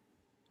now.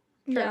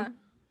 Yeah.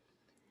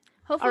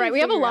 All right, we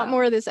have a lot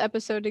more of this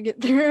episode to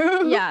get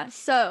through. Yeah,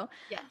 so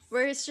Yes.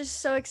 we're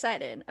just so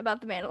excited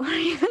about the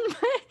Mandalorian.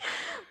 But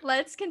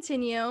let's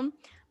continue.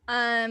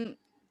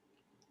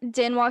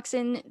 Din walks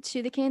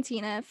into the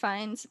cantina,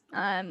 finds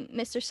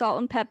Mr. Salt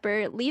and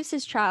Pepper, leaves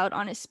his child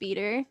on his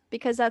speeder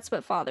because that's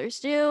what fathers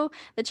do.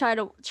 The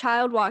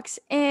child walks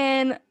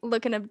in,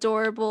 looking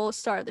adorable,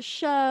 star of the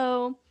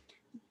show.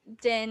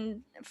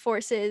 Din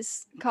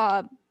forces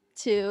Cobb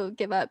to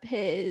give up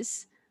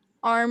his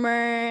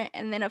armor,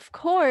 and then of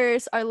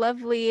course our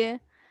lovely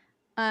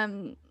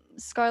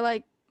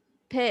Scarlet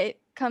Pit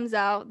comes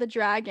out, the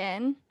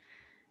dragon,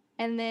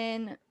 and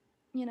then,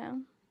 you know,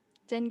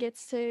 Din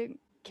gets to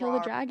kill the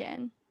Rawr.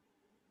 dragon.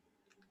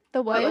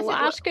 The What what? was it?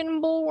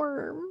 Alaskan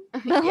bullworm.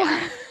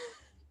 Yeah.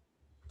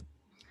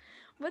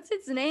 What's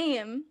its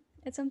name?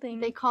 It's something.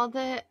 They called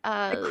it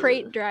The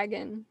crate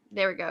dragon.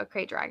 There we go,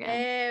 crate dragon.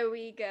 There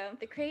we go.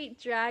 The crate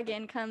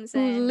dragon comes Who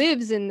in.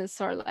 lives in the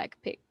Sarlacc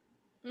pit.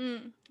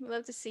 We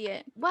love to see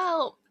it.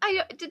 Well,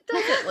 it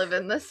doesn't live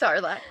in the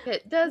Sarlacc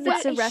pit, does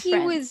It's it? a reference. He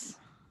was.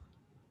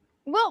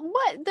 Well,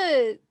 what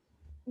the?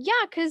 Yeah,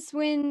 because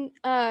when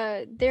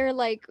they're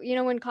like, you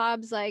know, when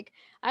Cobb's like,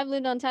 I've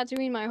lived on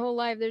Tatooine my whole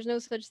life. There's no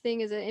such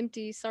thing as an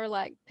empty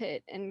Sarlacc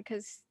pit, and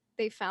because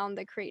they found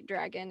the crate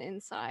dragon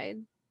inside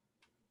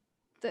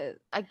the.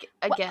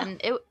 Again,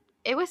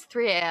 it was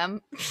 3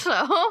 a.m.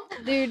 So,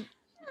 Dude,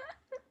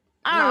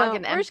 I don't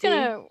Noggin know. We're just empty.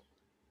 gonna.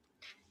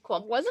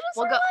 Cool. Was it a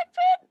We'll Sarlacc go-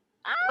 pit?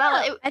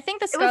 Well, I think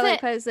the it was Scarlet a-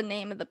 Pit is the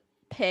name of the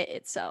pit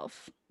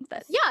itself.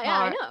 That's Yeah, I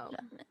Alright. know.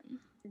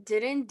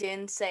 Didn't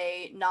Din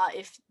say not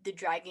if the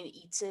dragon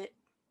eats it?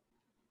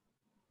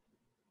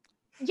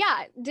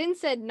 Yeah, Din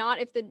said not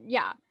if the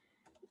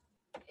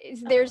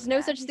there's no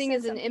yeah, such he thing said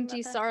as an something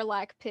empty about that.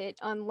 Sarlacc pit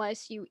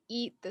unless you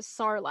eat the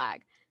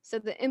Sarlacc. So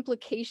the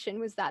implication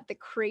was that the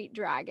crate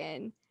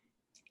dragon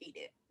Eat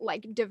it.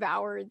 like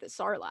devoured the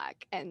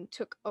Sarlacc and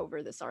took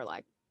over the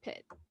Sarlacc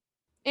pit.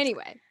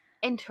 Anyway,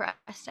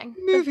 Interesting.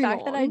 The moving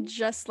fact that I on.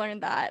 just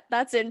learned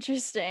that's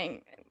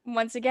interesting.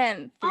 Once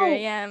again, 3 Oh.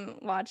 a.m.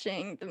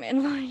 watching The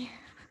Mandalorian.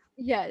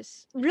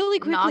 Yes, really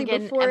quickly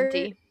Noggin before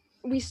empty.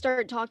 we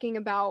start talking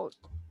about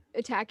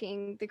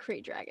attacking the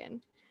crate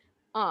dragon,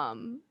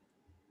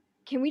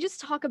 can we just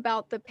talk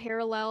about the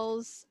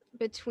parallels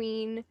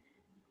between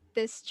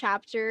this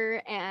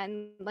chapter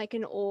and like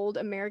an old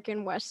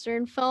American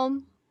Western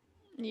film?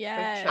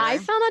 Yes. sure. I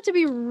found that to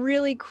be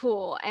really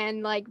cool,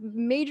 and like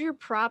major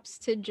props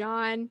to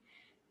John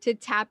to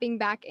tapping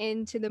back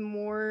into the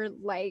more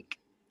like,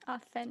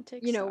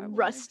 Authentic, you know, Star Wars.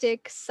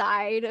 rustic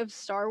side of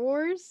Star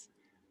Wars.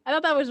 I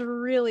thought that was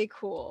really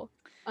cool.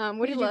 What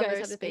We did you love guys our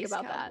have to think space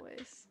about that?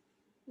 cowboys.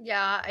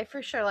 Yeah, I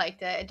for sure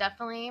liked it. It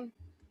definitely,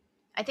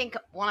 I think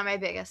one of my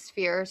biggest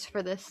fears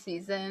for this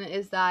season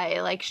is that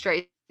it like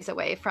strays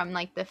away from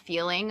like the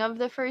feeling of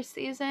the first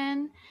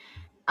season.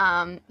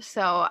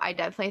 So I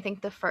definitely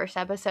think the first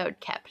episode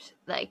kept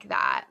like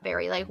that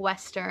very like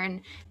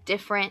Western,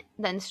 different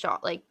than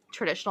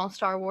traditional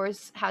Star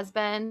Wars has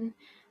been,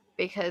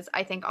 because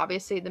I think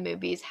obviously the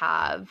movies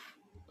have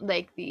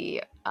like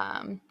the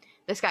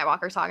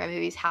Skywalker saga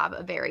movies have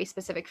a very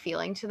specific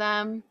feeling to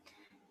them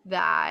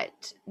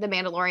that the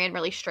Mandalorian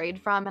really strayed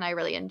from, and I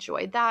really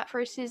enjoyed that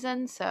first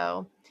season.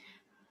 So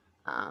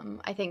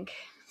I think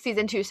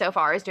season 2 so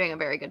far is doing a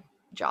very good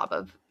job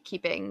of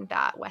keeping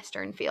that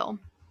Western feel.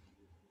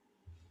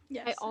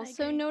 Yes, I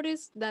also agree.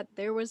 noticed that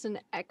there was an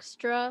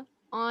extra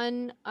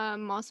on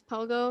Mos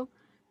Pelgo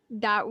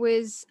that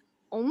was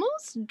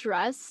almost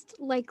dressed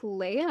like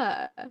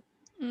Leia,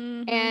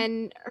 Mhm.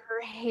 and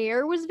her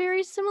hair was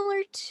very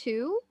similar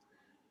too.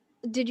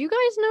 Did you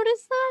guys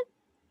notice that?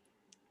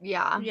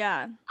 Yeah.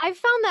 Yeah. I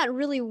found that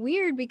really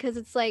weird because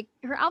it's like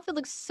her outfit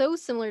looks so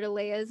similar to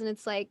Leia's, and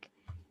it's like,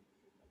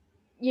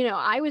 you know,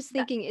 I was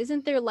thinking,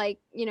 isn't there like,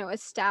 you know,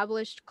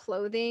 established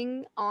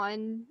clothing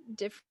on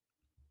different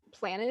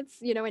planets,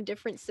 you know, and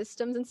different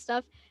systems and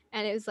stuff.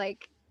 And it was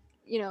like,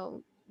 you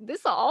know,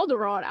 this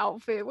Alderaan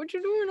outfit. What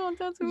you doing on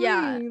Tatooine?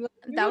 Yeah, Like,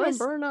 you're that gonna was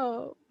burn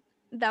up.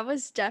 that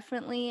was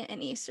definitely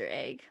an Easter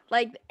egg.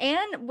 Like,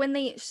 and when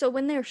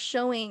they're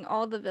showing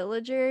all the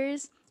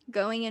villagers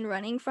going and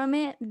running from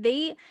it,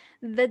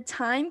 the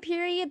time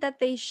period that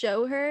they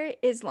show her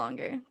is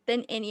longer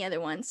than any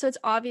other one. So it's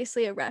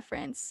obviously a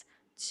reference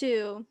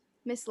to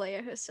Miss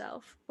Leia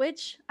herself,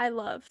 which I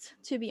loved,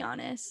 to be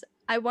honest.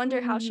 I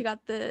wonder how she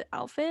got the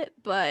outfit,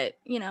 but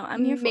you know,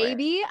 I'm here for it.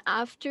 Maybe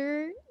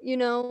after, you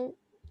know,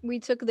 we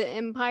took the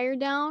Empire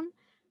down,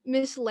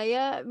 Miss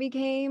Leia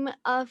became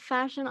a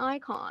fashion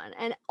icon,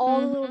 and all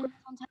the little Mhm. girls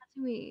on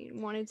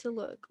Tatooine wanted to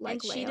look like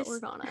And she Leia just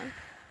Organa.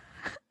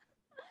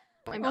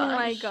 Oh my Oh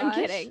my gosh. I'm gosh.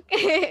 kidding.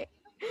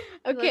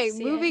 Love Okay, to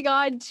see moving it.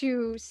 on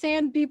to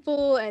sand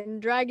people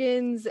and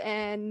dragons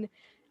and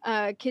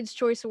Kids'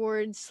 Choice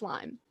Awards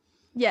slime.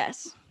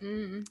 Yes.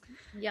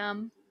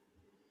 Yum.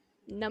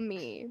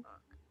 Nummy.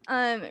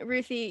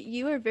 Ruthie,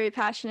 you are very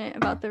passionate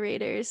about the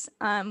Raiders.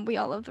 We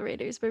all love the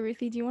Raiders, but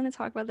Ruthie, do you want to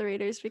talk about the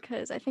Raiders?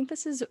 Because I think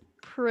this is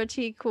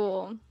pretty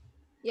cool.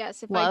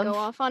 Yes, if I Love. go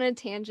off on a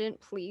tangent,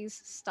 please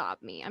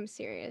stop me. I'm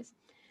serious.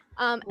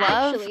 Love.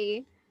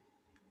 Actually,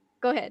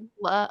 go ahead.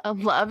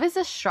 Love is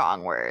a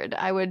strong word.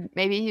 I would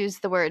maybe use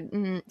the word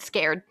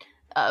scared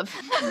of.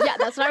 Yeah,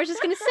 that's what I was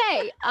just gonna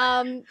say.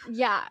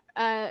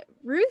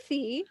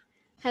 Ruthie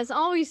has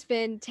always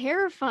been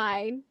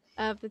terrified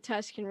of the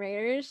Tusken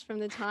Raiders from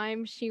the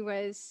time she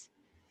was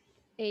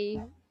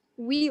a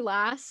wee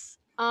lass.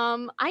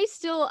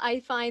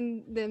 I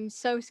find them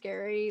so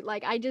scary.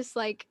 Like I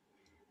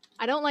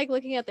don't like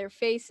looking at their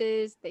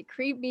faces. They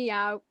creep me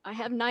out. I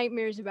have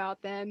nightmares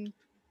about them.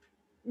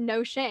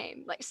 No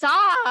shame. Like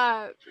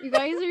stop. You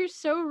guys are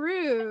so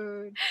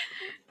rude.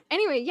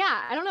 Anyway,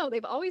 yeah, I don't know.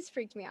 They've always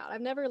freaked me out.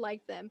 I've never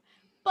liked them.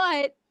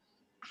 But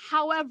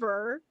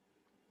however,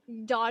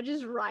 Dodge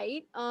is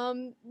right.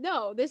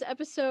 No, this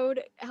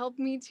episode helped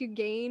me to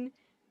gain,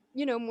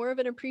 you know, more of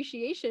an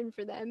appreciation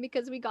for them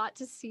because we got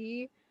to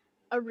see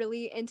a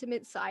really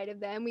intimate side of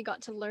them. We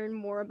got to learn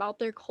more about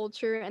their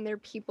culture and their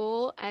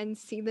people and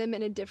see them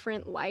in a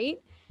different light.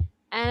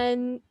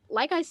 And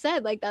like I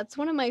said, like that's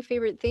one of my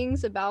favorite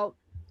things about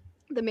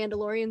The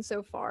Mandalorian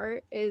so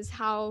far is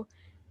how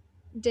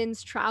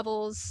Din's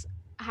travels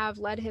have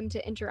led him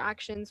to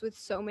interactions with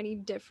so many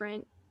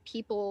different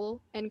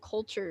people and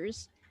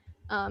cultures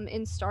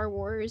in Star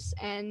Wars.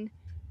 And,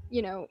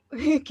 you know,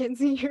 can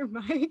see your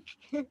mic.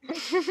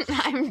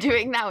 I'm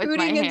doing that with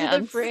my Scooting into the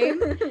hands. frame.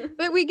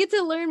 But we get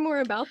to learn more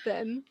about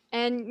them.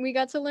 And we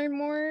got to learn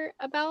more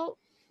about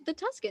the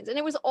Tuskens. And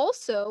it was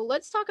also,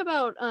 let's talk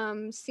about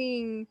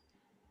seeing,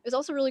 it was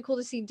also really cool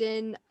to see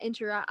Din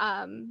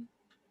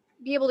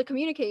be able to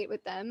communicate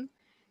with them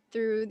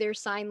through their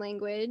sign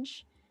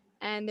language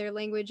and their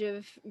language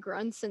of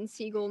grunts and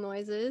seagull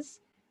noises.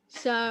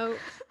 So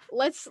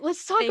let's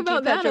talk Thank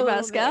about you, that a Pedro little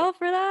Pascal, bit.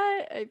 for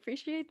that. I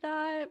appreciate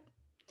that.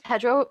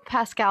 Pedro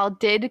Pascal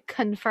did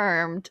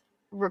confirmed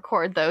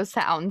record those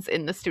sounds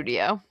in the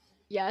studio.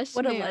 Yes,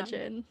 What a ma'am.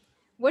 legend.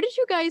 What did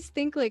you guys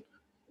think, like,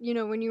 you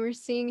know, when you were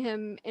seeing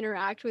him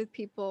interact with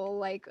people?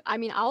 Like, I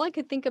mean, all I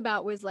could think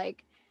about was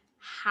like,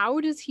 how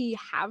does he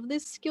have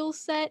this skill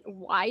set?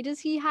 Why does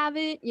he have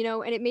it? You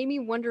know, and it made me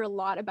wonder a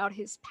lot about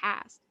his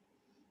past.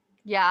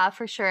 Yeah,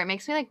 for sure. It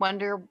makes me like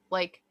wonder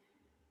like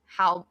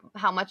how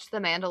much the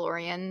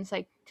Mandalorians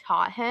like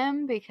taught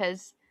him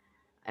because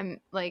I'm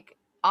like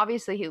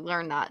obviously he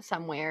learned that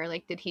somewhere.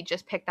 Like did he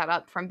just pick that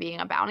up from being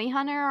a bounty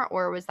hunter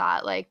or was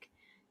that like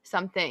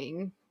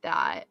something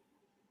that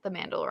the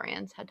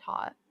Mandalorians had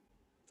taught?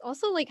 It's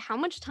also like, how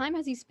much time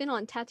has he spent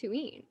on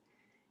Tatooine?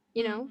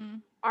 You know,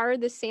 Mhm. are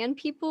the sand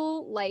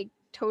people like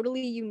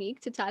totally unique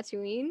to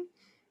Tatooine?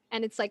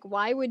 And it's like,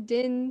 why would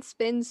Din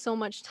spend so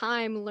much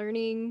time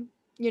learning,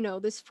 you know,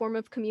 this form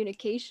of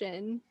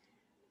communication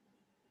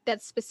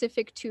that's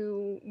specific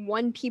to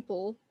one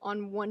people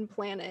on one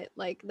planet?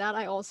 Like, that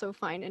I also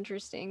find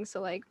interesting.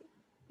 So, like,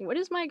 what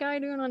is my guy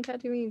doing on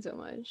Tatooine so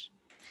much?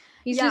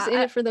 He's just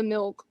in it for the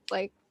milk.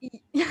 Like,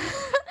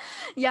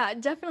 Yeah,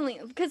 definitely.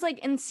 Because, like,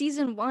 in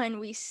season 1,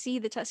 we see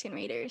the Tusken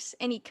Raiders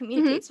and he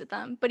communicates with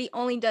them, but he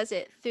only does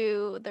it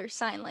through their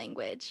sign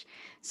language.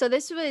 So,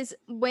 this was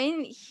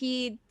when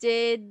he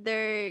did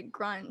their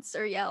grunts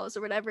or yells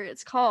or whatever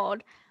it's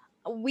called.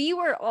 We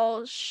were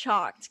all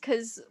shocked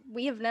because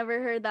we have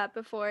never heard that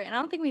before. And I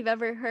don't think we've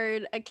ever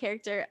heard a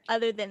character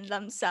other than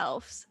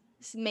themselves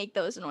make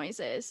those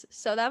noises.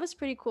 So, that was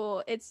pretty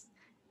cool. It's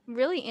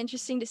really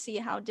interesting to see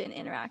how Din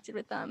interacted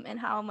with them and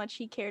how much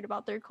he cared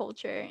about their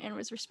culture and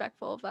was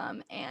respectful of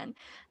them. And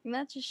I think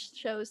that just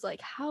shows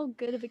like how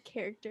good of a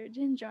character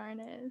Din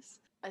Djarin is.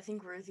 I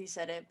think Ruthie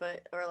said it,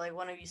 but or like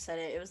one of you said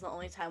it. It was the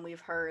only time we've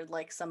heard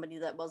like somebody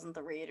that wasn't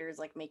the Raiders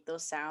like make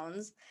those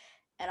sounds.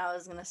 And I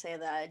was gonna say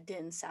that it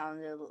didn't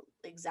sound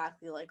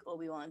exactly like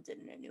Obi-Wan did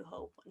in A New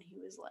Hope when he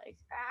was like,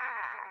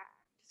 ah,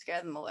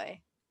 scare them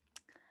away.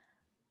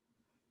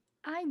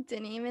 I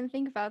didn't even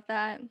think about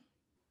that.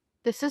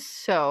 This is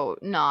so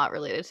not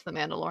related to the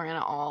Mandalorian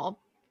at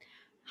all.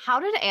 How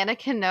did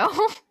Anakin know?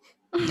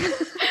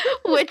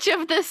 Which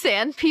of the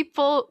sand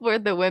people were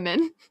the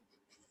women?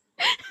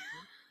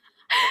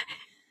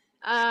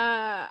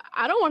 I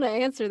don't want to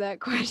answer that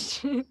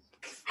question.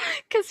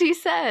 Because he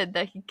said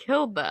that he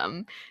killed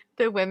them,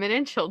 the women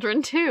and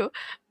children too.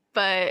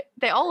 But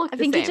they all look I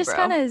the think same, he just bro.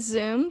 kind of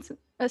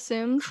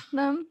assumed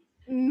them.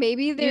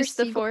 Maybe their Used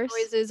the seagull force.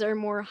 noises are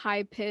more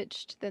high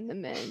pitched than the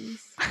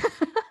men's.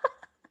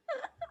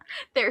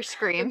 Their The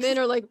screams. men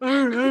are like,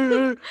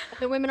 and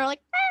the women are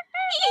like,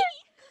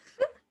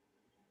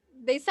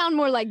 they sound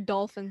more like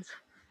dolphins.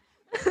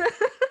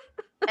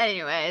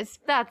 Anyways,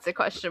 that's a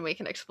question we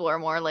can explore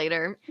more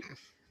later.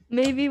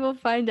 Maybe we'll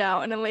find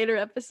out in a later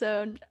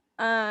episode.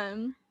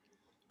 But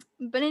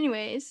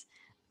anyways,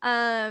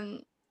 where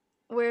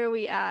are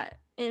we at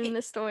in the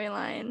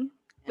storyline?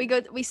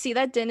 We see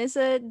that Din is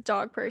a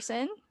dog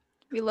person.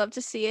 We love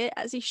to see it,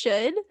 as he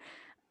should.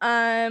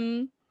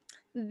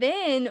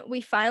 Then we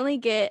finally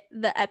get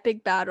the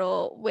epic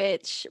battle,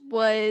 which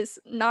was,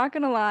 not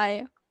gonna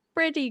lie,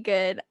 pretty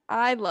good.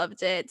 I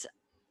loved it.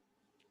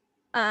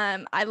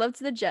 I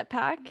loved the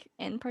jetpack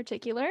in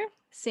particular.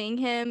 Seeing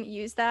him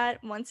use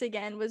that once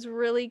again was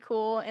really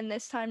cool, and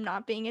this time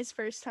not being his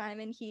first time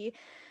and he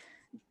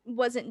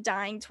wasn't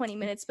dying 20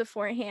 minutes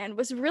beforehand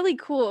was really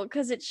cool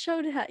because it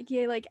showed how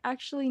he like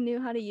actually knew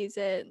how to use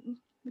it,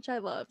 which I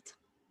loved.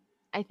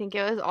 I think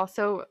it was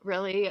also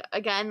really,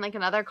 again, like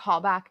another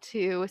callback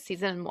to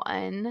season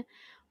 1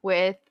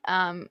 with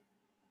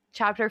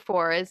chapter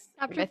 4 is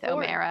Chapter with 4.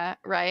 Omera,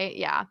 right?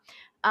 Yeah.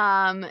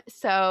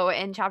 So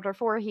in chapter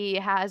 4 he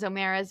has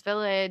Omera's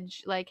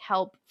village like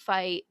help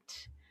fight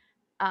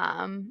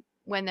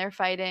when they're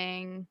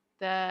fighting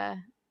the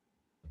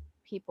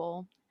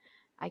people.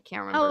 I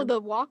can't remember. Oh,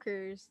 the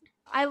walkers.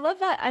 I love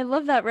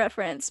that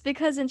reference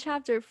because in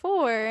chapter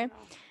 4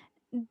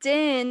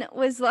 Din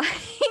was like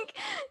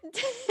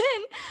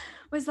Din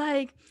was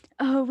like,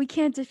 oh, we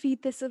can't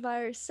defeat this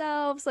by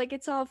ourselves, like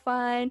it's all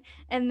fine.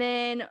 And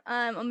then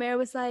Omer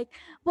was like,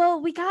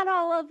 well, we got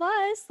all of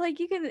us, like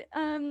you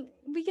can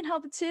we can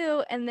help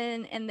too. And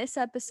then in this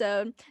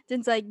episode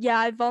Din's like, yeah,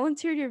 I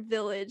volunteered your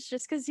village,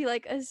 just because he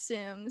like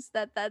assumes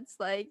that that's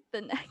like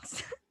the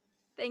next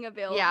thing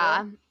available.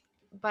 Yeah,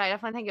 but I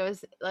definitely think it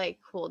was like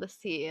cool to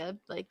see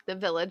like the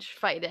village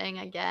fighting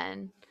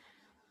again.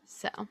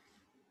 So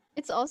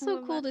It's also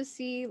love cool that. to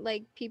see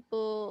like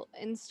people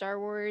in Star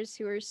Wars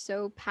who are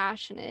so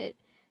passionate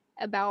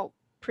about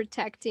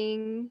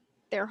protecting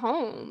their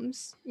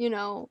homes, you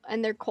know,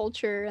 and their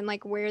culture and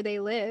like where they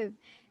live.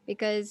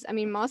 Because I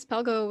mean, Mos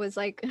Pelgo was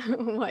like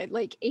what,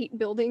 like 8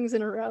 buildings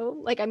in a row.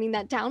 Like I mean,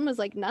 that town was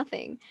like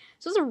nothing.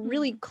 So it was a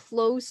really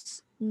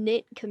close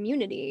knit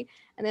community.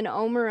 And then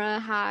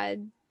Omura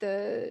had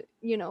the,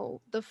 you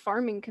know, the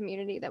farming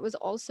community that was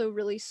also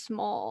really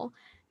small.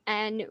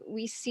 And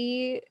we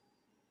see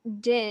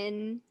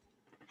Din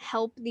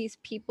help these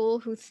people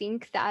who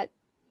think that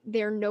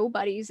they're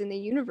nobodies in the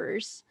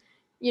universe,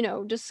 you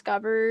know,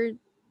 discover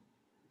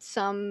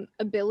some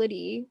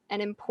ability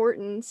and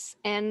importance.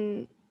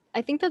 And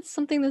I think that's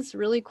something that's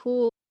really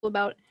cool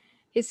about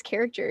his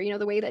character, you know,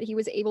 the way that he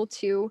was able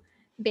to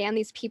band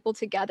these people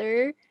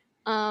together,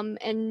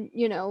 and,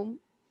 you know,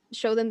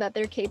 show them that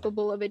they're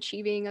capable of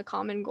achieving a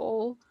common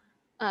goal.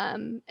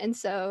 And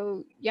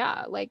so,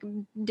 yeah, like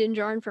Din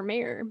Djarin for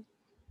mayor.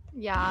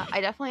 yeah,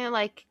 I definitely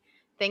like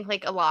think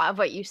like a lot of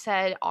what you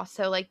said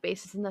also like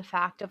bases in the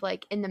fact of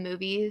like in the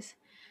movies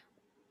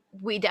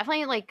we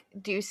definitely like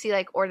do see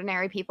like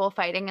ordinary people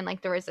fighting in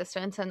like the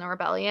resistance and the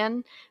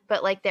rebellion,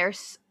 but like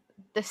there's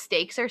the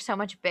stakes are so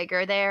much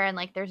bigger there and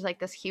like there's like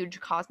this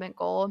huge cosmic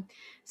goal.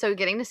 So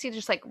getting to see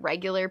just like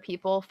regular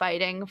people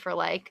fighting for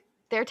like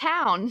their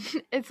town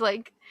it's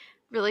like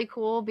really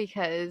cool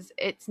because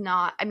it's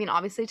not, I mean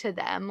obviously to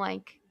them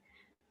like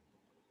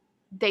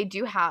they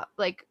do have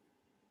like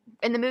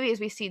in the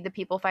movies we see the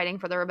people fighting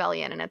for the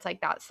rebellion and it's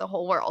like that's the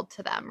whole world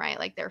to them, right?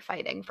 Like they're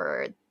fighting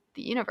for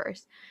the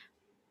universe.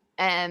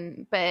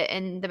 But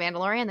in the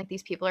Mandalorian, like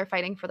these people are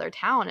fighting for their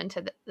town, and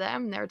to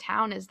them, their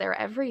town is their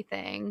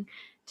everything,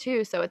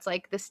 too. So it's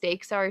like the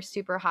stakes are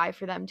super high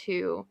for them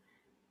too.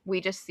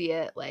 We just see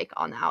it like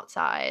on the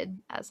outside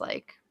as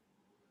like,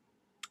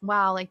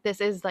 wow, like this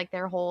is like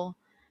their whole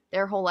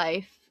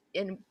life.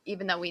 And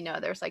even though we know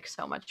there's like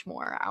so much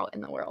more out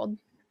in the world.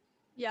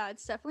 Yeah,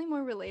 it's definitely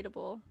more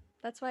relatable.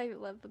 That's why I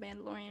love The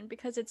Mandalorian,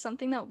 because it's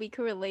something that we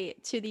could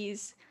relate to,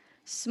 these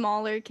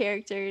smaller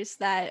characters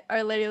that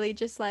are literally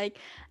just like,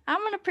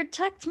 I'm gonna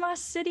protect my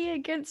city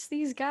against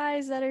these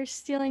guys that are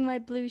stealing my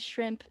blue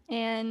shrimp.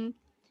 And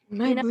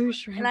My blue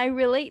shrimp. and I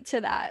relate to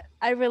that.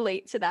 I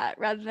relate to that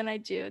rather than I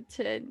do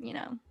to, you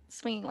know,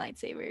 swinging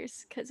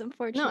lightsabers, because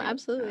unfortunately it's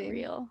absolutely.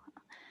 not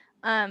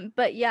real.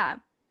 But yeah,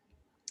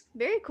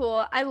 very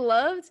cool.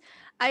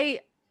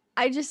 I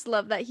just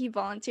love that he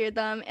volunteered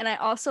them, and I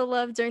also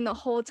love during the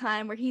whole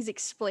time where he's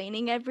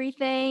explaining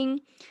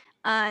everything,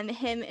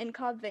 him and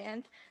Cobb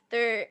Vanth,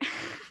 they're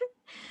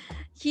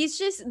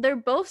they're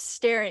both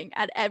staring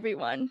at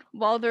everyone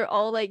while they're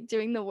all like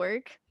doing the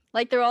work,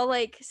 Like they're all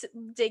like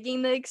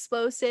digging the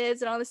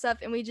explosives and all this stuff,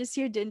 and we just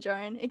hear Din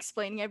Djarin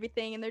explaining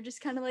everything, and they're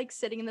just kind of like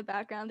sitting in the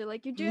background. They're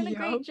like, "You're doing a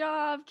great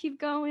job. Keep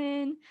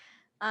going."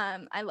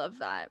 I love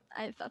that.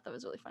 I thought that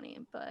was really funny,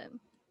 but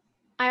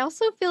I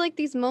also feel like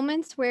these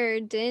moments where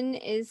Din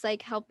is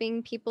like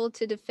helping people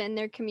to defend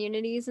their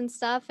communities and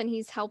stuff, and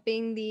he's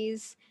helping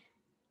these,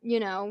 you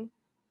know,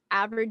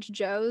 average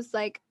Joes,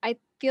 like I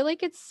feel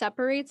like it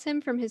separates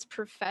him from his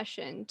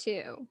profession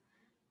too,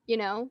 you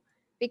know?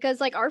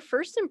 Because like our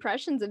first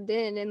impressions of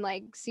Din in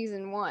like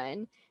season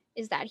 1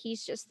 is that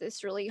he's just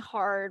this really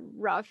hard,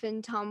 rough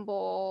and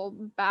tumble,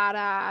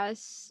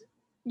 badass,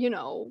 you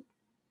know,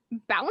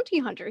 bounty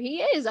hunter.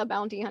 He is a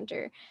bounty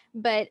hunter.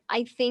 But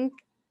I think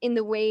in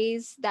the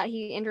ways that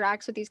he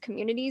interacts with these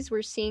communities,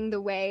 we're seeing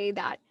the way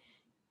that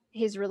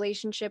his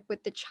relationship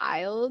with the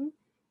child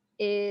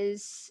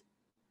is,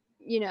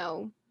 you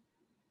know,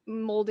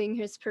 molding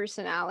his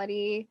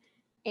personality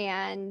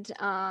and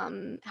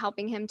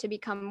helping him to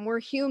become more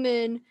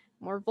human,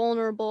 more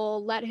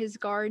vulnerable, let his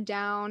guard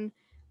down.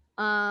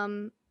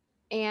 Um,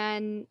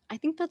 and I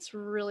think that's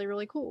really,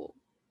 really cool.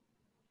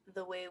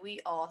 The way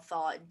we all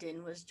thought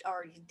Din was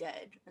already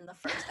dead in the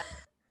first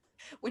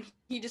when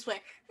he just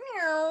went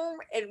meow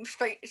and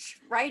straight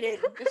right in,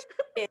 just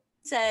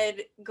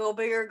said go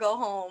big or go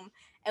home,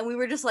 and we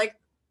were just like,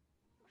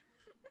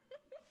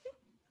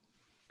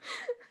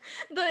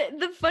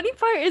 the funny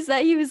part is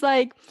that he was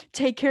like,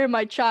 "Take care of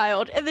my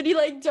child," and then he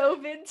like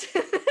dove into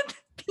the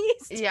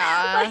beast.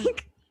 Yeah.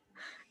 Like,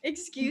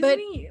 excuse But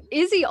me.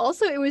 Izzy,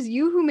 also, it was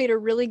you who made a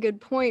really good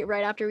point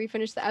right after we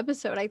finished the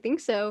episode. I think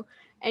so.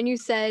 And you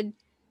said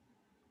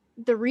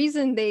the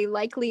reason they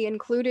likely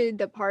included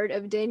the part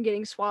of Din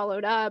getting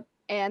swallowed up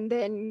and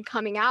then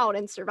coming out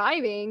and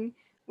surviving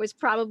was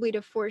probably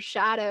to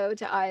foreshadow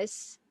to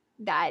us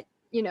that,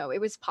 you know, it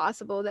was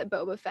possible that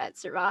Boba Fett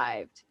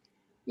survived.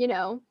 You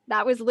know,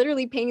 that was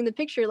literally painting the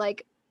picture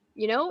like,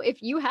 you know,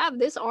 if you have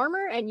this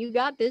armor and you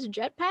got this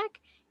jetpack,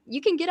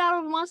 you can get out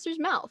of a monster's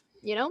mouth,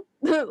 you know?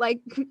 Like,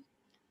 it was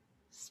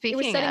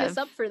Speaking setting of us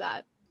up for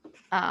that.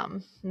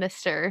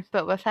 Mr.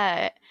 Boba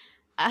Fett,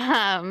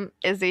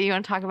 Izzy, you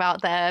want to talk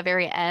about the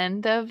very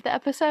end of the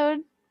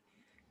episode?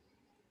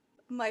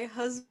 my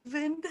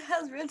husband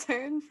has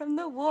returned from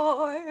the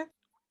war.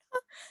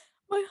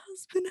 My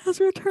husband has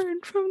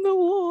returned from the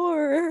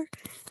war.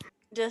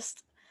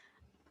 Just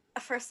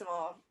first of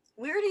all,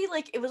 we already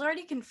like it was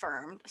already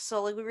confirmed,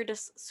 so like we were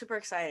just super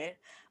excited.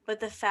 But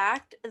the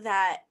fact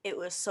that it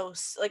was so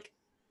like,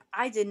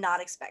 I did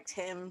not expect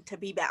him to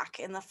be back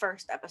in the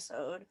first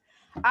episode.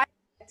 I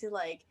expected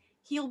like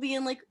he'll be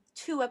in like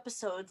 2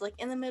 episodes, like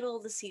in the middle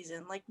of the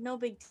season, like no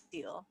big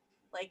deal.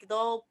 Like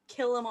they'll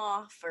kill him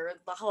off, or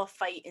they'll have a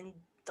fight and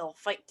they'll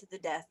fight to the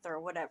death or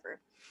whatever.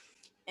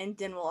 And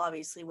Din will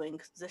obviously win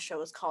because the show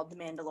is called The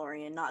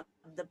Mandalorian, not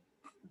the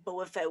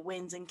Boba Fett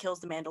wins and kills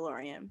the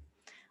Mandalorian.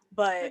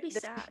 That'd But be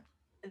sad.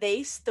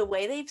 the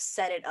way they've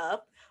set it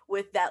up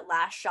with that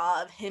last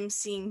shot of him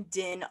seeing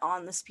Din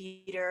on the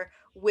speeder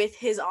with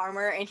his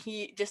armor and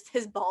he just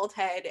his bald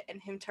head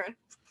and him turn.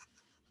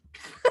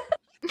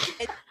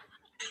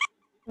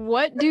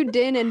 What do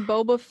Din and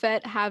Boba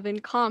Fett have in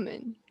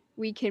common?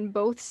 We can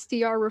both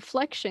see our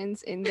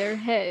reflections in their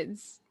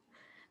heads.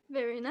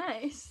 Very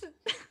nice.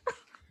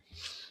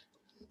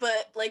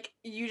 But like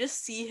you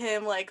just see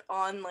him like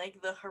on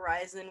like the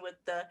horizon with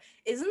the,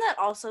 isn't that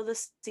also the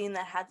scene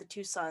that had the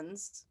two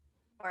suns?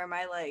 Or am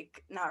I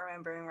like not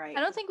remembering right? I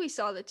don't think we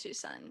saw the two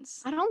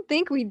suns. I don't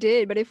think we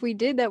did, but if we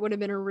did, that would have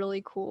been a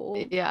really cool.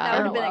 Yeah. That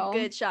would have been parallel.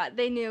 a good shot.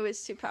 They knew it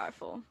was too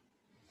powerful.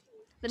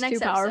 The It's next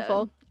too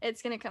powerful. episode,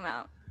 it's gonna come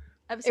out.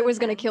 It Episode was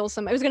gonna 10. kill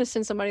some. It was gonna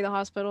send somebody to the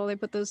hospital. They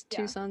put those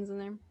two Yeah. suns in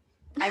there.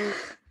 I'm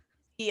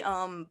the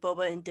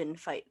Boba and Din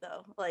fight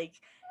though. Like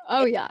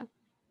Oh yeah.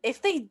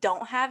 if they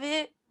don't have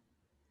it,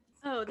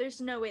 Oh, there's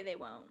no way they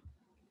won't.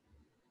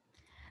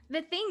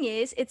 The thing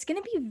is, it's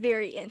going to be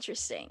very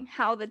interesting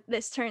how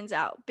this turns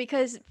out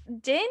because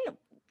Din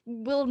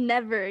will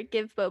never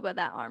give Boba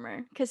that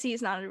armor because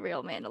he's not a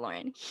real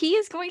Mandalorian. He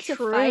is going to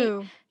fight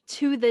True.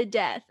 to the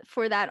death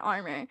for that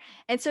armor.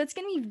 And so it's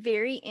going to be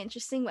very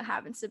interesting what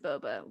happens to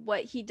Boba,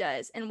 what he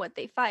does, and what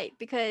they fight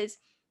because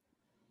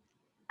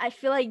I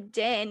feel like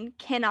Din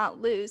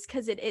cannot lose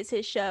because it is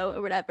his show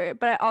or whatever.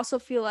 But I also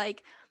feel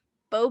like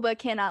Boba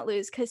cannot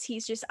lose because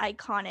he's just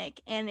iconic.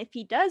 And if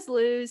he does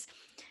lose,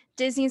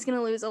 Disney's going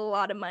to lose a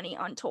lot of money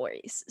on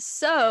toys.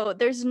 So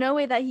there's no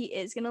way that he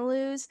is going to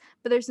lose,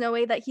 but there's no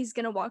way that he's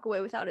going to walk away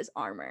without his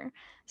armor.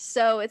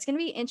 So it's going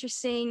to be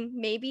interesting.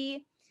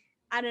 Maybe,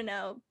 I don't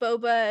know,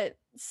 Boba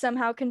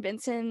somehow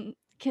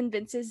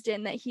convinces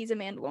Din that he's a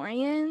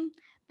Mandalorian,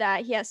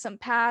 that he has some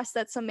past,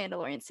 that some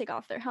Mandalorians take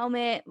off their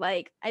helmet.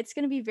 Like, it's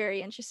going to be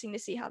very interesting to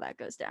see how that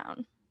goes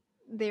down.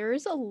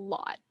 There's a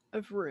lot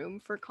of room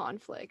for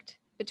conflict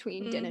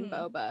between Din and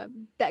Mhm. Boba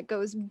that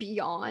goes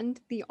beyond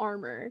the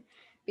armor.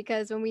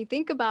 Because when we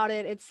think about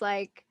it, it's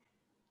like,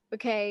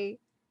 okay,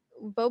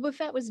 Boba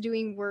Fett was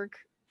doing work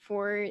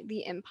for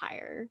the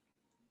Empire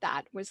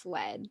that was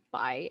led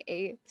by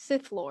a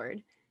Sith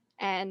Lord.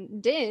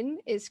 And Din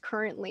is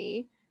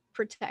currently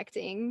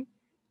protecting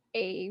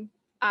a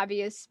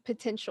obvious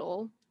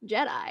potential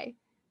Jedi.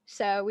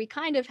 So we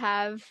kind of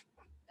have,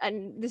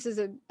 and this is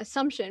an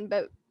assumption,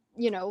 but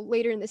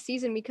later in the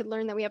season we could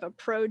learn that we have a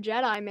pro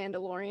Jedi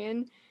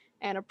Mandalorian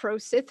and a pro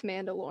Sith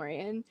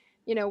Mandalorian.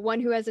 One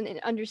who has an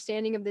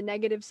understanding of the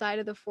negative side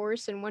of the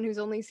Force and one who's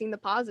only seen the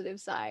positive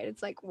side.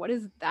 It's like, what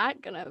is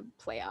that gonna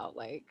play out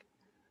like?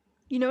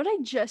 You know what I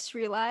just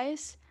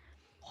realized?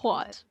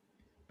 What?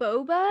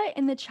 Boba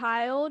and the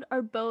child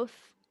are both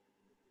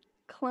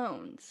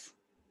clones.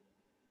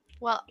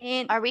 Well,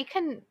 And are we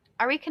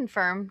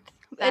confirmed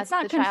that it's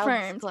not the child's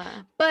confirmed,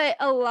 clone? but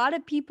a lot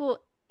of people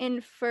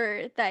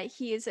infer that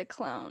he is a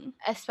clone.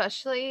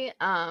 Especially,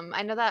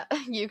 I know that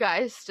you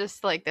guys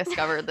just like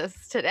discovered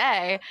this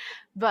today,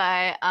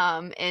 but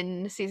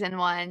in season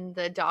 1,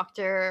 the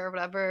doctor or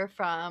whatever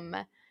from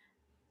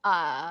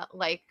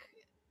like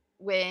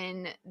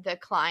when the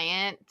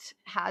client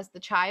has the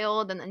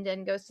child and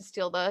then goes to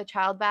steal the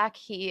child back,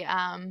 he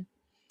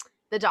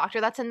the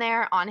doctor that's in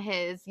there, on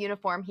his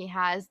uniform he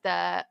has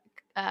the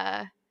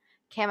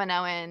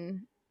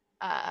Kaminoan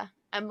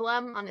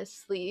emblem on his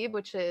sleeve,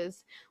 which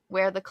is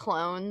where the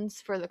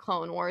clones for the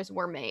Clone Wars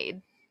were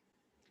made.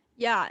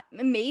 Yeah,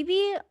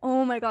 maybe.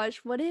 Oh my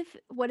gosh, what if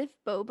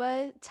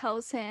Boba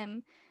tells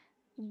him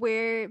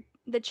where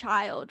the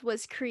child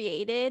was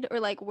created, or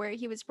like where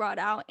he was brought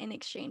out in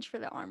exchange for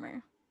the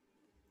armor?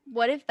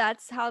 What if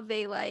that's how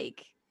they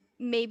like,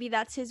 maybe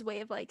that's his way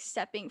of like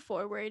stepping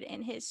forward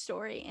in his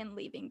story and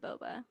leaving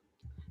Boba?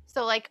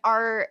 So like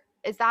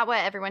is that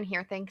what everyone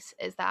here thinks,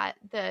 is that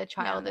the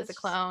child is a that's-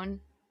 clone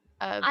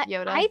of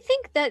Yoda? I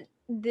think that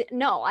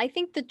no, I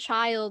think the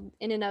child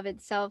in and of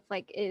itself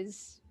like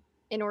is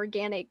an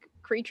organic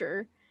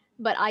creature,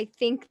 but I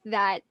think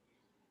that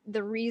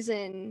the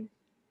reason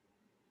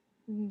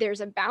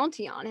there's a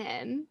bounty on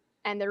him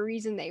and the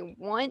reason they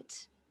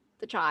want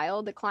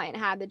the client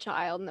had the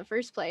child in the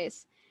first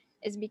place,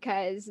 is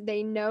because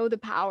they know the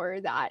power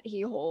that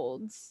he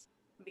holds.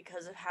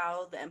 Because of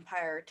how the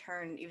Empire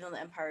turned, even though the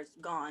Empire's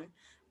gone,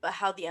 but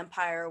how the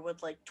Empire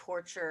would like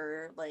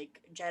torture like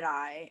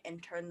Jedi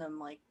and turn them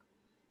like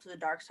to the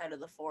dark side of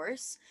the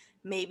Force.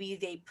 Maybe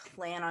they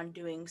plan on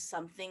doing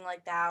something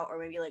like that, or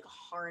maybe like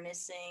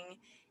harnessing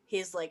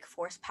his like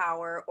Force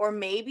power, or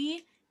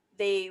maybe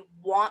they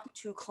want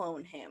to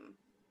clone him.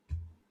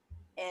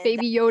 And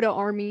Baby Yoda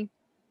army.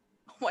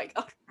 oh my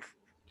god.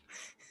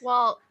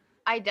 Well,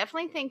 I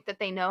definitely think that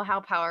they know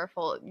how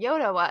powerful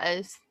Yoda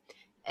was,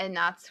 and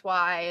that's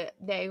why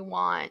they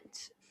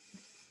want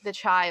the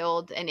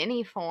child in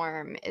any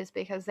form, is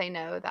because they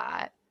know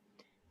that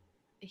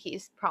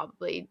he's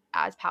probably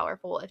as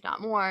powerful, if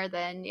not more,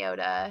 than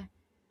Yoda.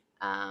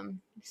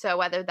 So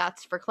whether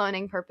that's for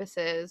cloning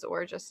purposes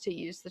or just to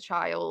use the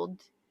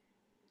child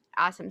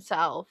as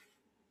himself,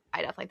 I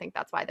definitely think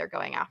that's why they're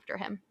going after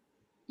him.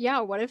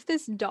 Yeah, what if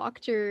this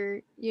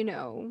doctor,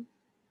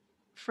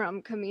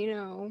 from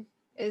Camino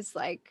is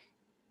like,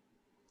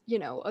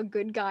 a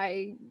good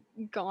guy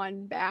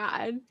gone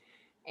bad,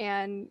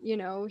 and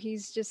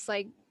he's just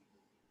like,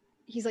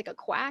 he's like a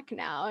quack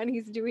now, and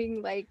he's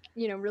doing like,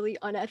 really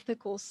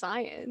unethical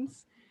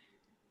science.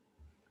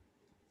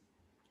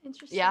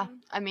 Interesting. Yeah,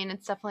 I mean,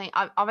 it's definitely,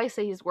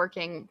 obviously he's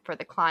working for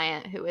the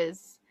client who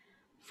is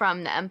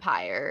from the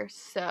Empire,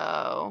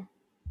 so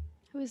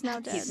Who is now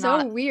dead. He's So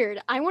not-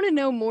 weird. I want to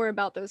know more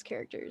about those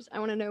characters. I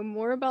want to know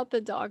more about the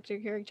doctor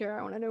character.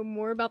 I want to know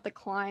more about the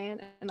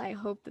client, and I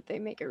hope that they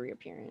make a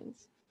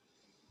reappearance.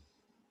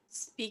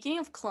 Speaking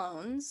of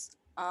clones,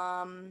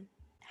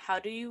 how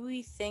do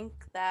we think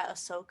that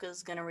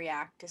Ahsoka's gonna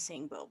react to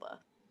seeing Boba?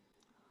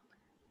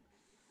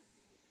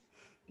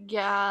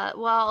 yeah,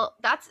 well,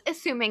 that's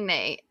assuming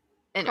they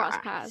Cross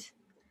interact. paths.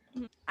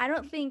 I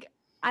don't think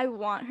I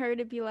want her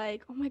to be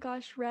like, oh my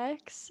gosh,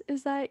 Rex,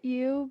 is that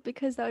you?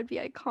 Because that would be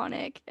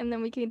iconic. And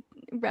then we could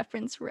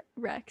reference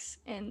Rex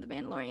in The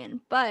Mandalorian.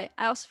 But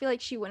I also feel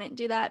like she wouldn't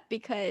do that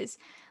because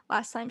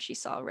last time she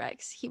saw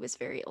Rex, he was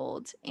very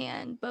old.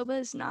 And Boba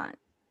is not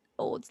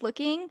old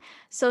looking.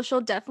 So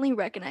she'll definitely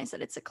recognize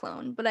that it's a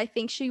clone. But I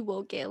think she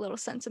will get a little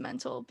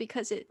sentimental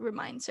because it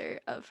reminds her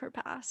of her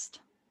past.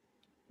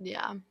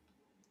 Yeah.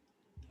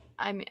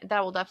 I mean,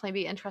 that will definitely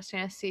be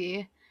interesting to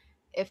see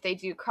if they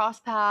do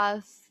cross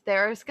paths.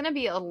 There's going to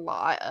be a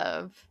lot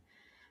of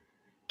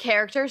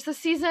characters this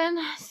season,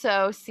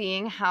 so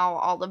seeing how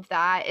all of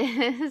that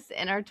is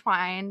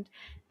intertwined.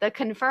 The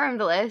confirmed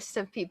list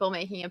of people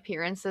making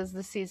appearances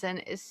this season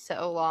is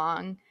so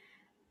long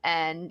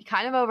and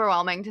kind of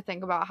overwhelming to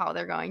think about how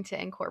they're going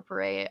to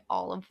incorporate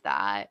all of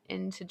that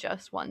into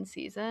just one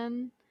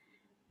season,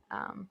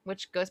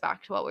 which goes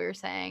back to what we were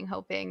saying,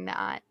 hoping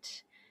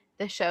that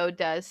the show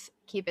does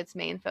keep its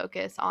main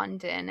focus on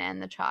Din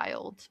and the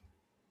child.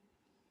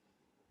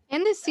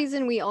 And this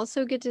season, we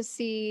also get to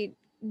see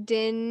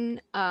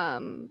Din,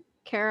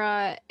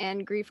 Kara,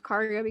 and Grief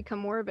Karga become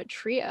more of a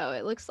trio,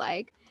 it looks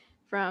like,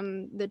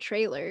 from the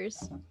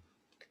trailers.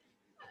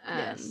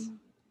 Yes.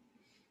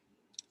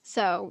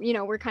 So,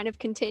 we're kind of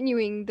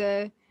continuing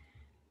the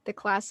the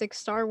classic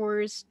Star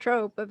Wars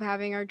trope of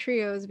having our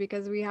trios,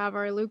 because we have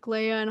our Luke,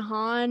 Leia, and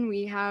Han,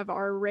 we have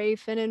our Rey,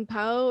 Finn, and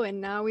Poe,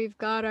 and now we've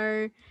got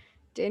our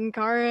Din,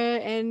 Cara,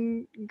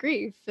 and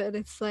Grief. And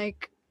it's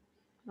like,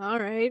 all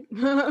right.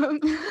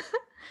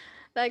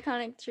 The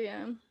iconic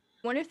trio.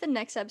 Wonder if the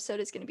next episode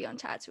is going to be on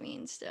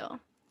Tatooine still,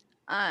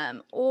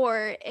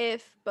 or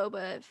if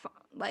Boba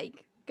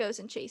like goes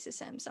and chases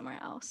him somewhere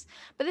else.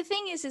 But the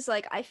thing is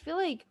like I feel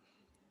like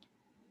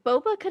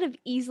Boba could have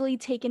easily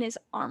taken his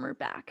armor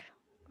back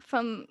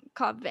from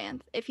Cobb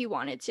Vanth if he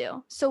wanted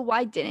to. So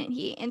why didn't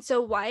he? And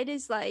so why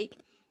does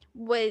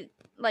what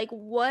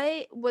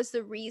was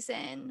the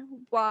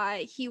reason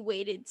why he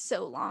waited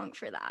so long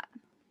for that?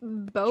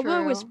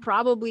 Boba was True.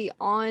 probably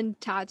on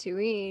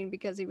Tatooine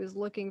because he was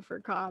looking for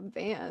Cobb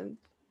Vanth.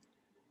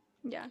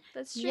 Yeah,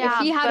 that's true. Yeah,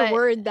 If he had but-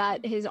 word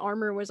that his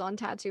armor was on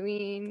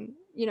Tatooine,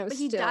 you know, But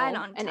he still, died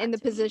on and in the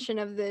Tatooine. position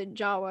of the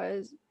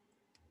Jawas.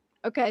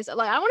 Okay, so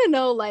like I want to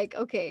know, like,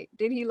 okay,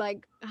 did he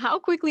how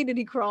quickly did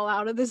he crawl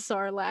out of the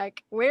Sarlacc?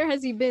 Where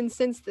has he been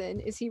since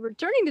then? Is he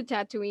returning to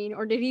Tatooine,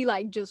 or did he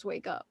just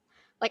wake up?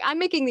 Like, I'm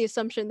making the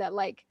assumption that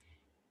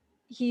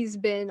he's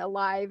been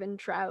alive and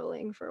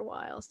traveling for a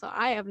while, so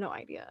I have no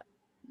idea.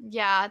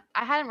 Yeah,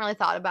 I hadn't really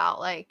thought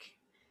about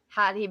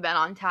had he been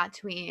on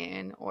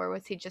Tatooine or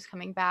was he just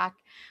coming back?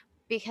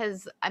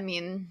 Because I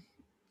mean,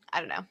 I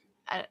don't know.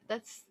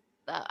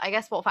 I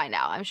guess we'll find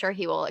out. I'm sure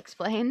he will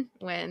explain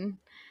when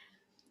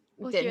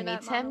We'll Din hear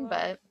that meets him, monologue.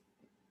 but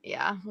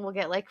yeah, we'll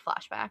get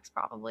flashbacks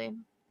probably.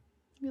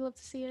 We love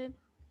to see it.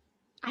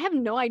 I have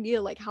no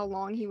idea how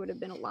long he would have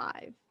been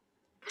alive.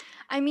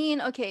 I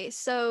mean, okay,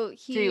 so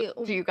Do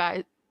you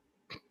guys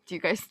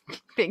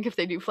think if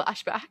they do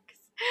flashbacks,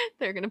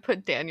 they're gonna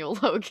put Daniel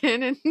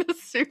Logan in the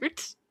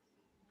suit?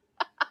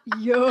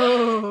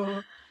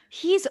 Yo.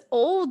 he's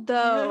old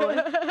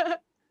though.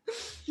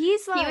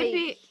 He's He would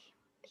be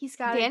he's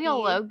got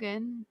Daniel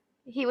Logan.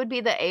 He would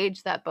be the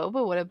age that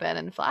Boba would have been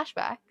in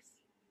flashbacks.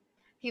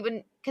 He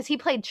wouldn't, because he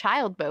played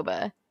child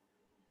Boba.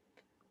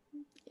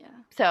 Yeah.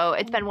 So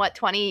it's been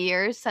 20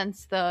 years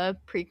since the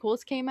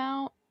prequels came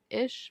out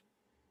ish.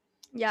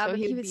 Yeah, So but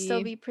he he'd would still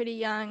be be pretty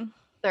young.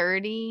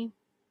 30.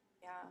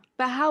 Yeah.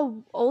 But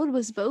how old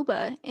was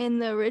Boba in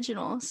the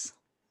originals?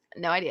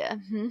 No idea.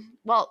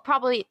 Well,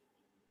 probably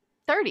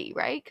 30,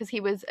 right? Because he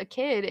was a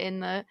kid in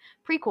the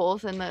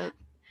prequels, and the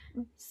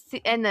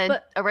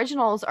But-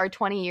 originals are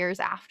 20 years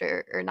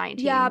after, or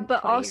 19. Yeah,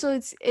 but 20 also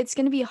it's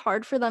going to be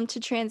hard for them to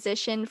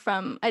transition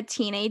from a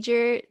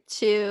teenager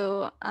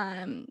to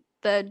the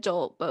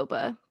adult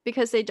Boba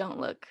because they don't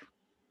look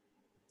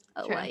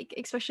True. alike,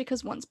 especially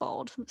because one's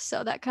bald.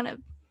 So that kind of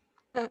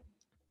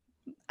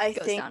I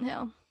goes think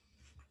downhill.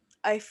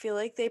 I feel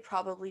like they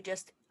probably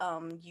just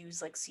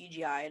use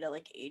CGI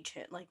to age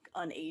him,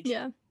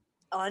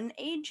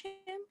 unage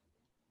him.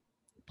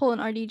 Pull an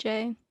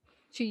RDJ.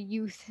 To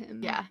youth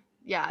him.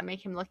 yeah,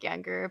 make him look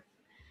younger.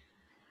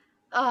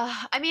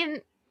 I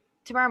mean,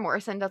 Tamara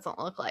Morrison doesn't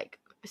look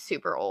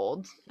super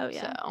old. Oh,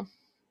 yeah. So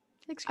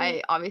Looks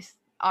great.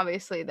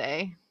 obviously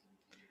they,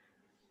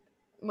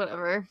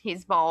 whatever,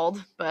 he's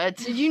bald, but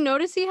Did you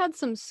notice he had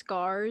some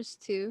scars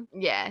too?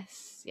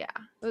 yes, yeah.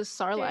 Those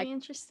Very Sarlacc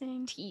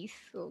interesting. teeth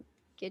will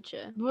get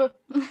you.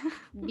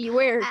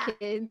 Beware,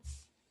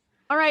 kids.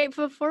 All right,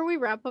 before we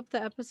wrap up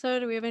the episode,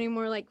 do we have any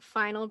more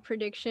final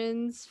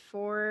predictions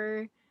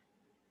for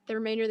the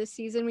remainder of the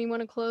season we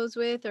want to close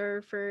with,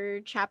 or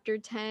for chapter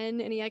 10?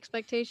 Any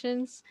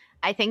expectations?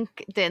 I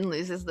think Din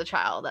loses the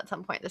child at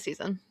some point this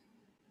season.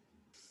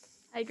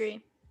 I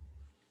agree.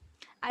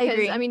 I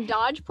agree. I mean,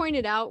 Dodge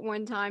pointed out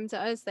one time to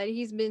us that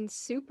he's been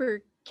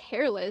super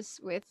careless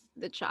with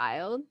the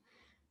child.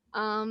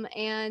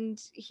 And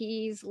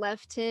he's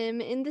left him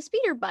in the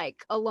speeder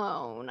bike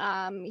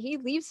alone. He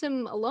leaves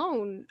him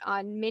alone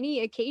on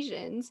many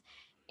occasions.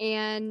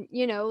 And,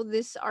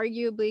 this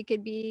arguably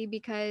could be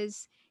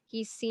because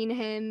he's seen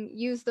him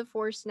use the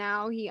Force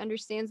now. He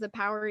understands the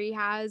power he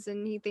has,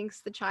 and he thinks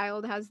the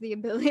child has the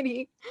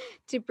ability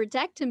to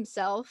protect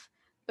himself.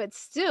 But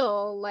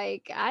still,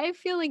 I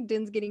feel like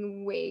Din's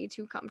getting way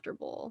too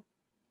comfortable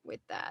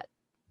with that.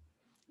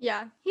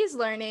 Yeah, he's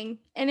learning,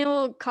 and it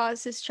will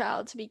cause his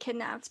child to be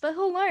kidnapped, but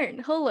he'll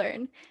learn,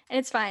 and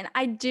it's fine.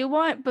 I do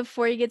want,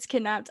 before he gets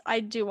kidnapped, I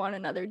do want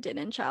another Din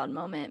and child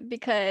moment,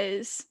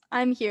 because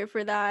I'm here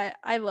for that.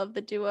 I love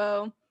the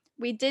duo.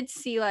 We did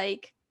see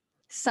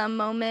some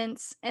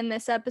moments in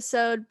this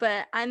episode,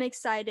 but I'm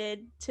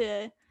excited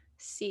to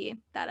see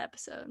that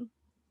episode.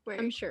 Where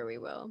I'm sure we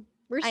will.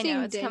 We're I know, seeing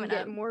it's Din coming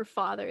get up. more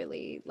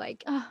fatherly,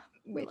 Oh,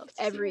 with love to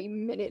see every it.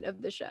 minute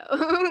of the show.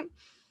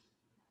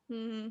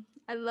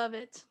 I love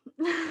it.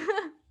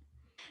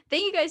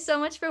 Thank you guys so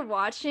much for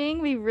watching.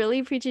 We really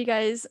appreciate you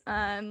guys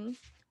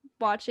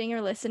watching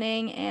or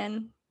listening,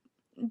 and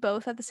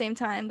both at the same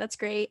time. That's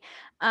great.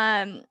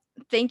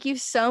 Thank you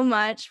so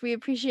much. We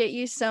appreciate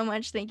you so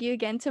much. Thank you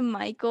again to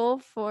Michael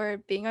for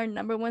being our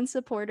 #1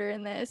 supporter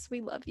in this. We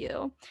love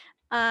you.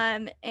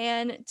 And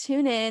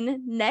tune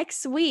in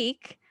next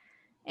week,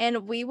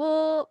 and we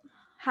will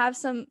have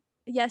some.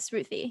 Yes,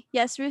 Ruthie.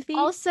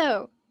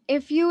 Also,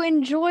 if you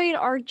enjoyed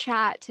our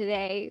chat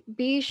today,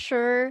 be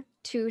sure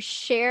to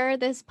share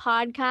this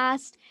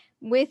podcast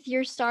with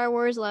your Star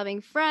Wars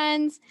loving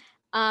friends.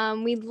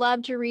 We'd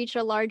love to reach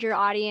a larger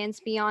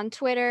audience beyond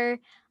Twitter,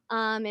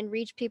 and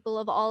reach people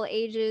of all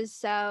ages.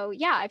 So,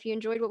 yeah, if you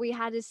enjoyed what we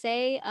had to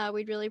say,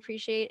 we'd really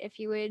appreciate if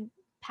you would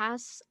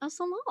pass us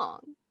along.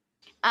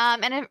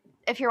 And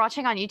if you're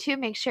watching on YouTube,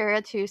 make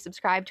sure to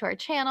subscribe to our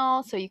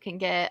channel so you can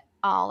get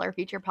all our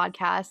future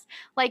podcasts.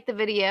 Like the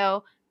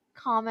video,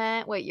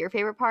 comment what your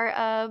favorite part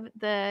of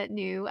the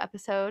new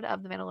episode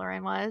of The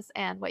Mandalorian was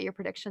and what your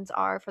predictions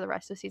are for the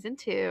rest of season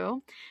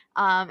 2.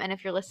 And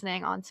if you're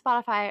listening on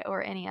Spotify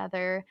or any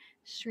other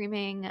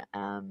streaming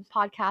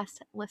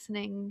podcast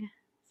listening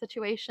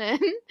situation,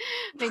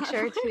 make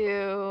sure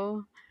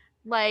to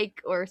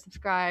like or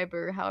subscribe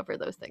or however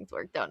those things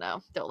work. Don't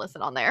know. Don't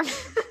listen on there.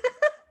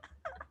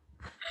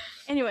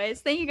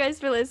 Anyways, thank you guys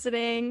for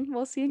listening.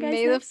 We'll see you guys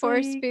May the next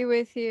force week. be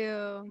with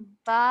you.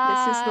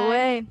 Bye. This is the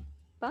way.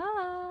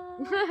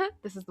 Bye.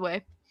 This is the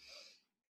way.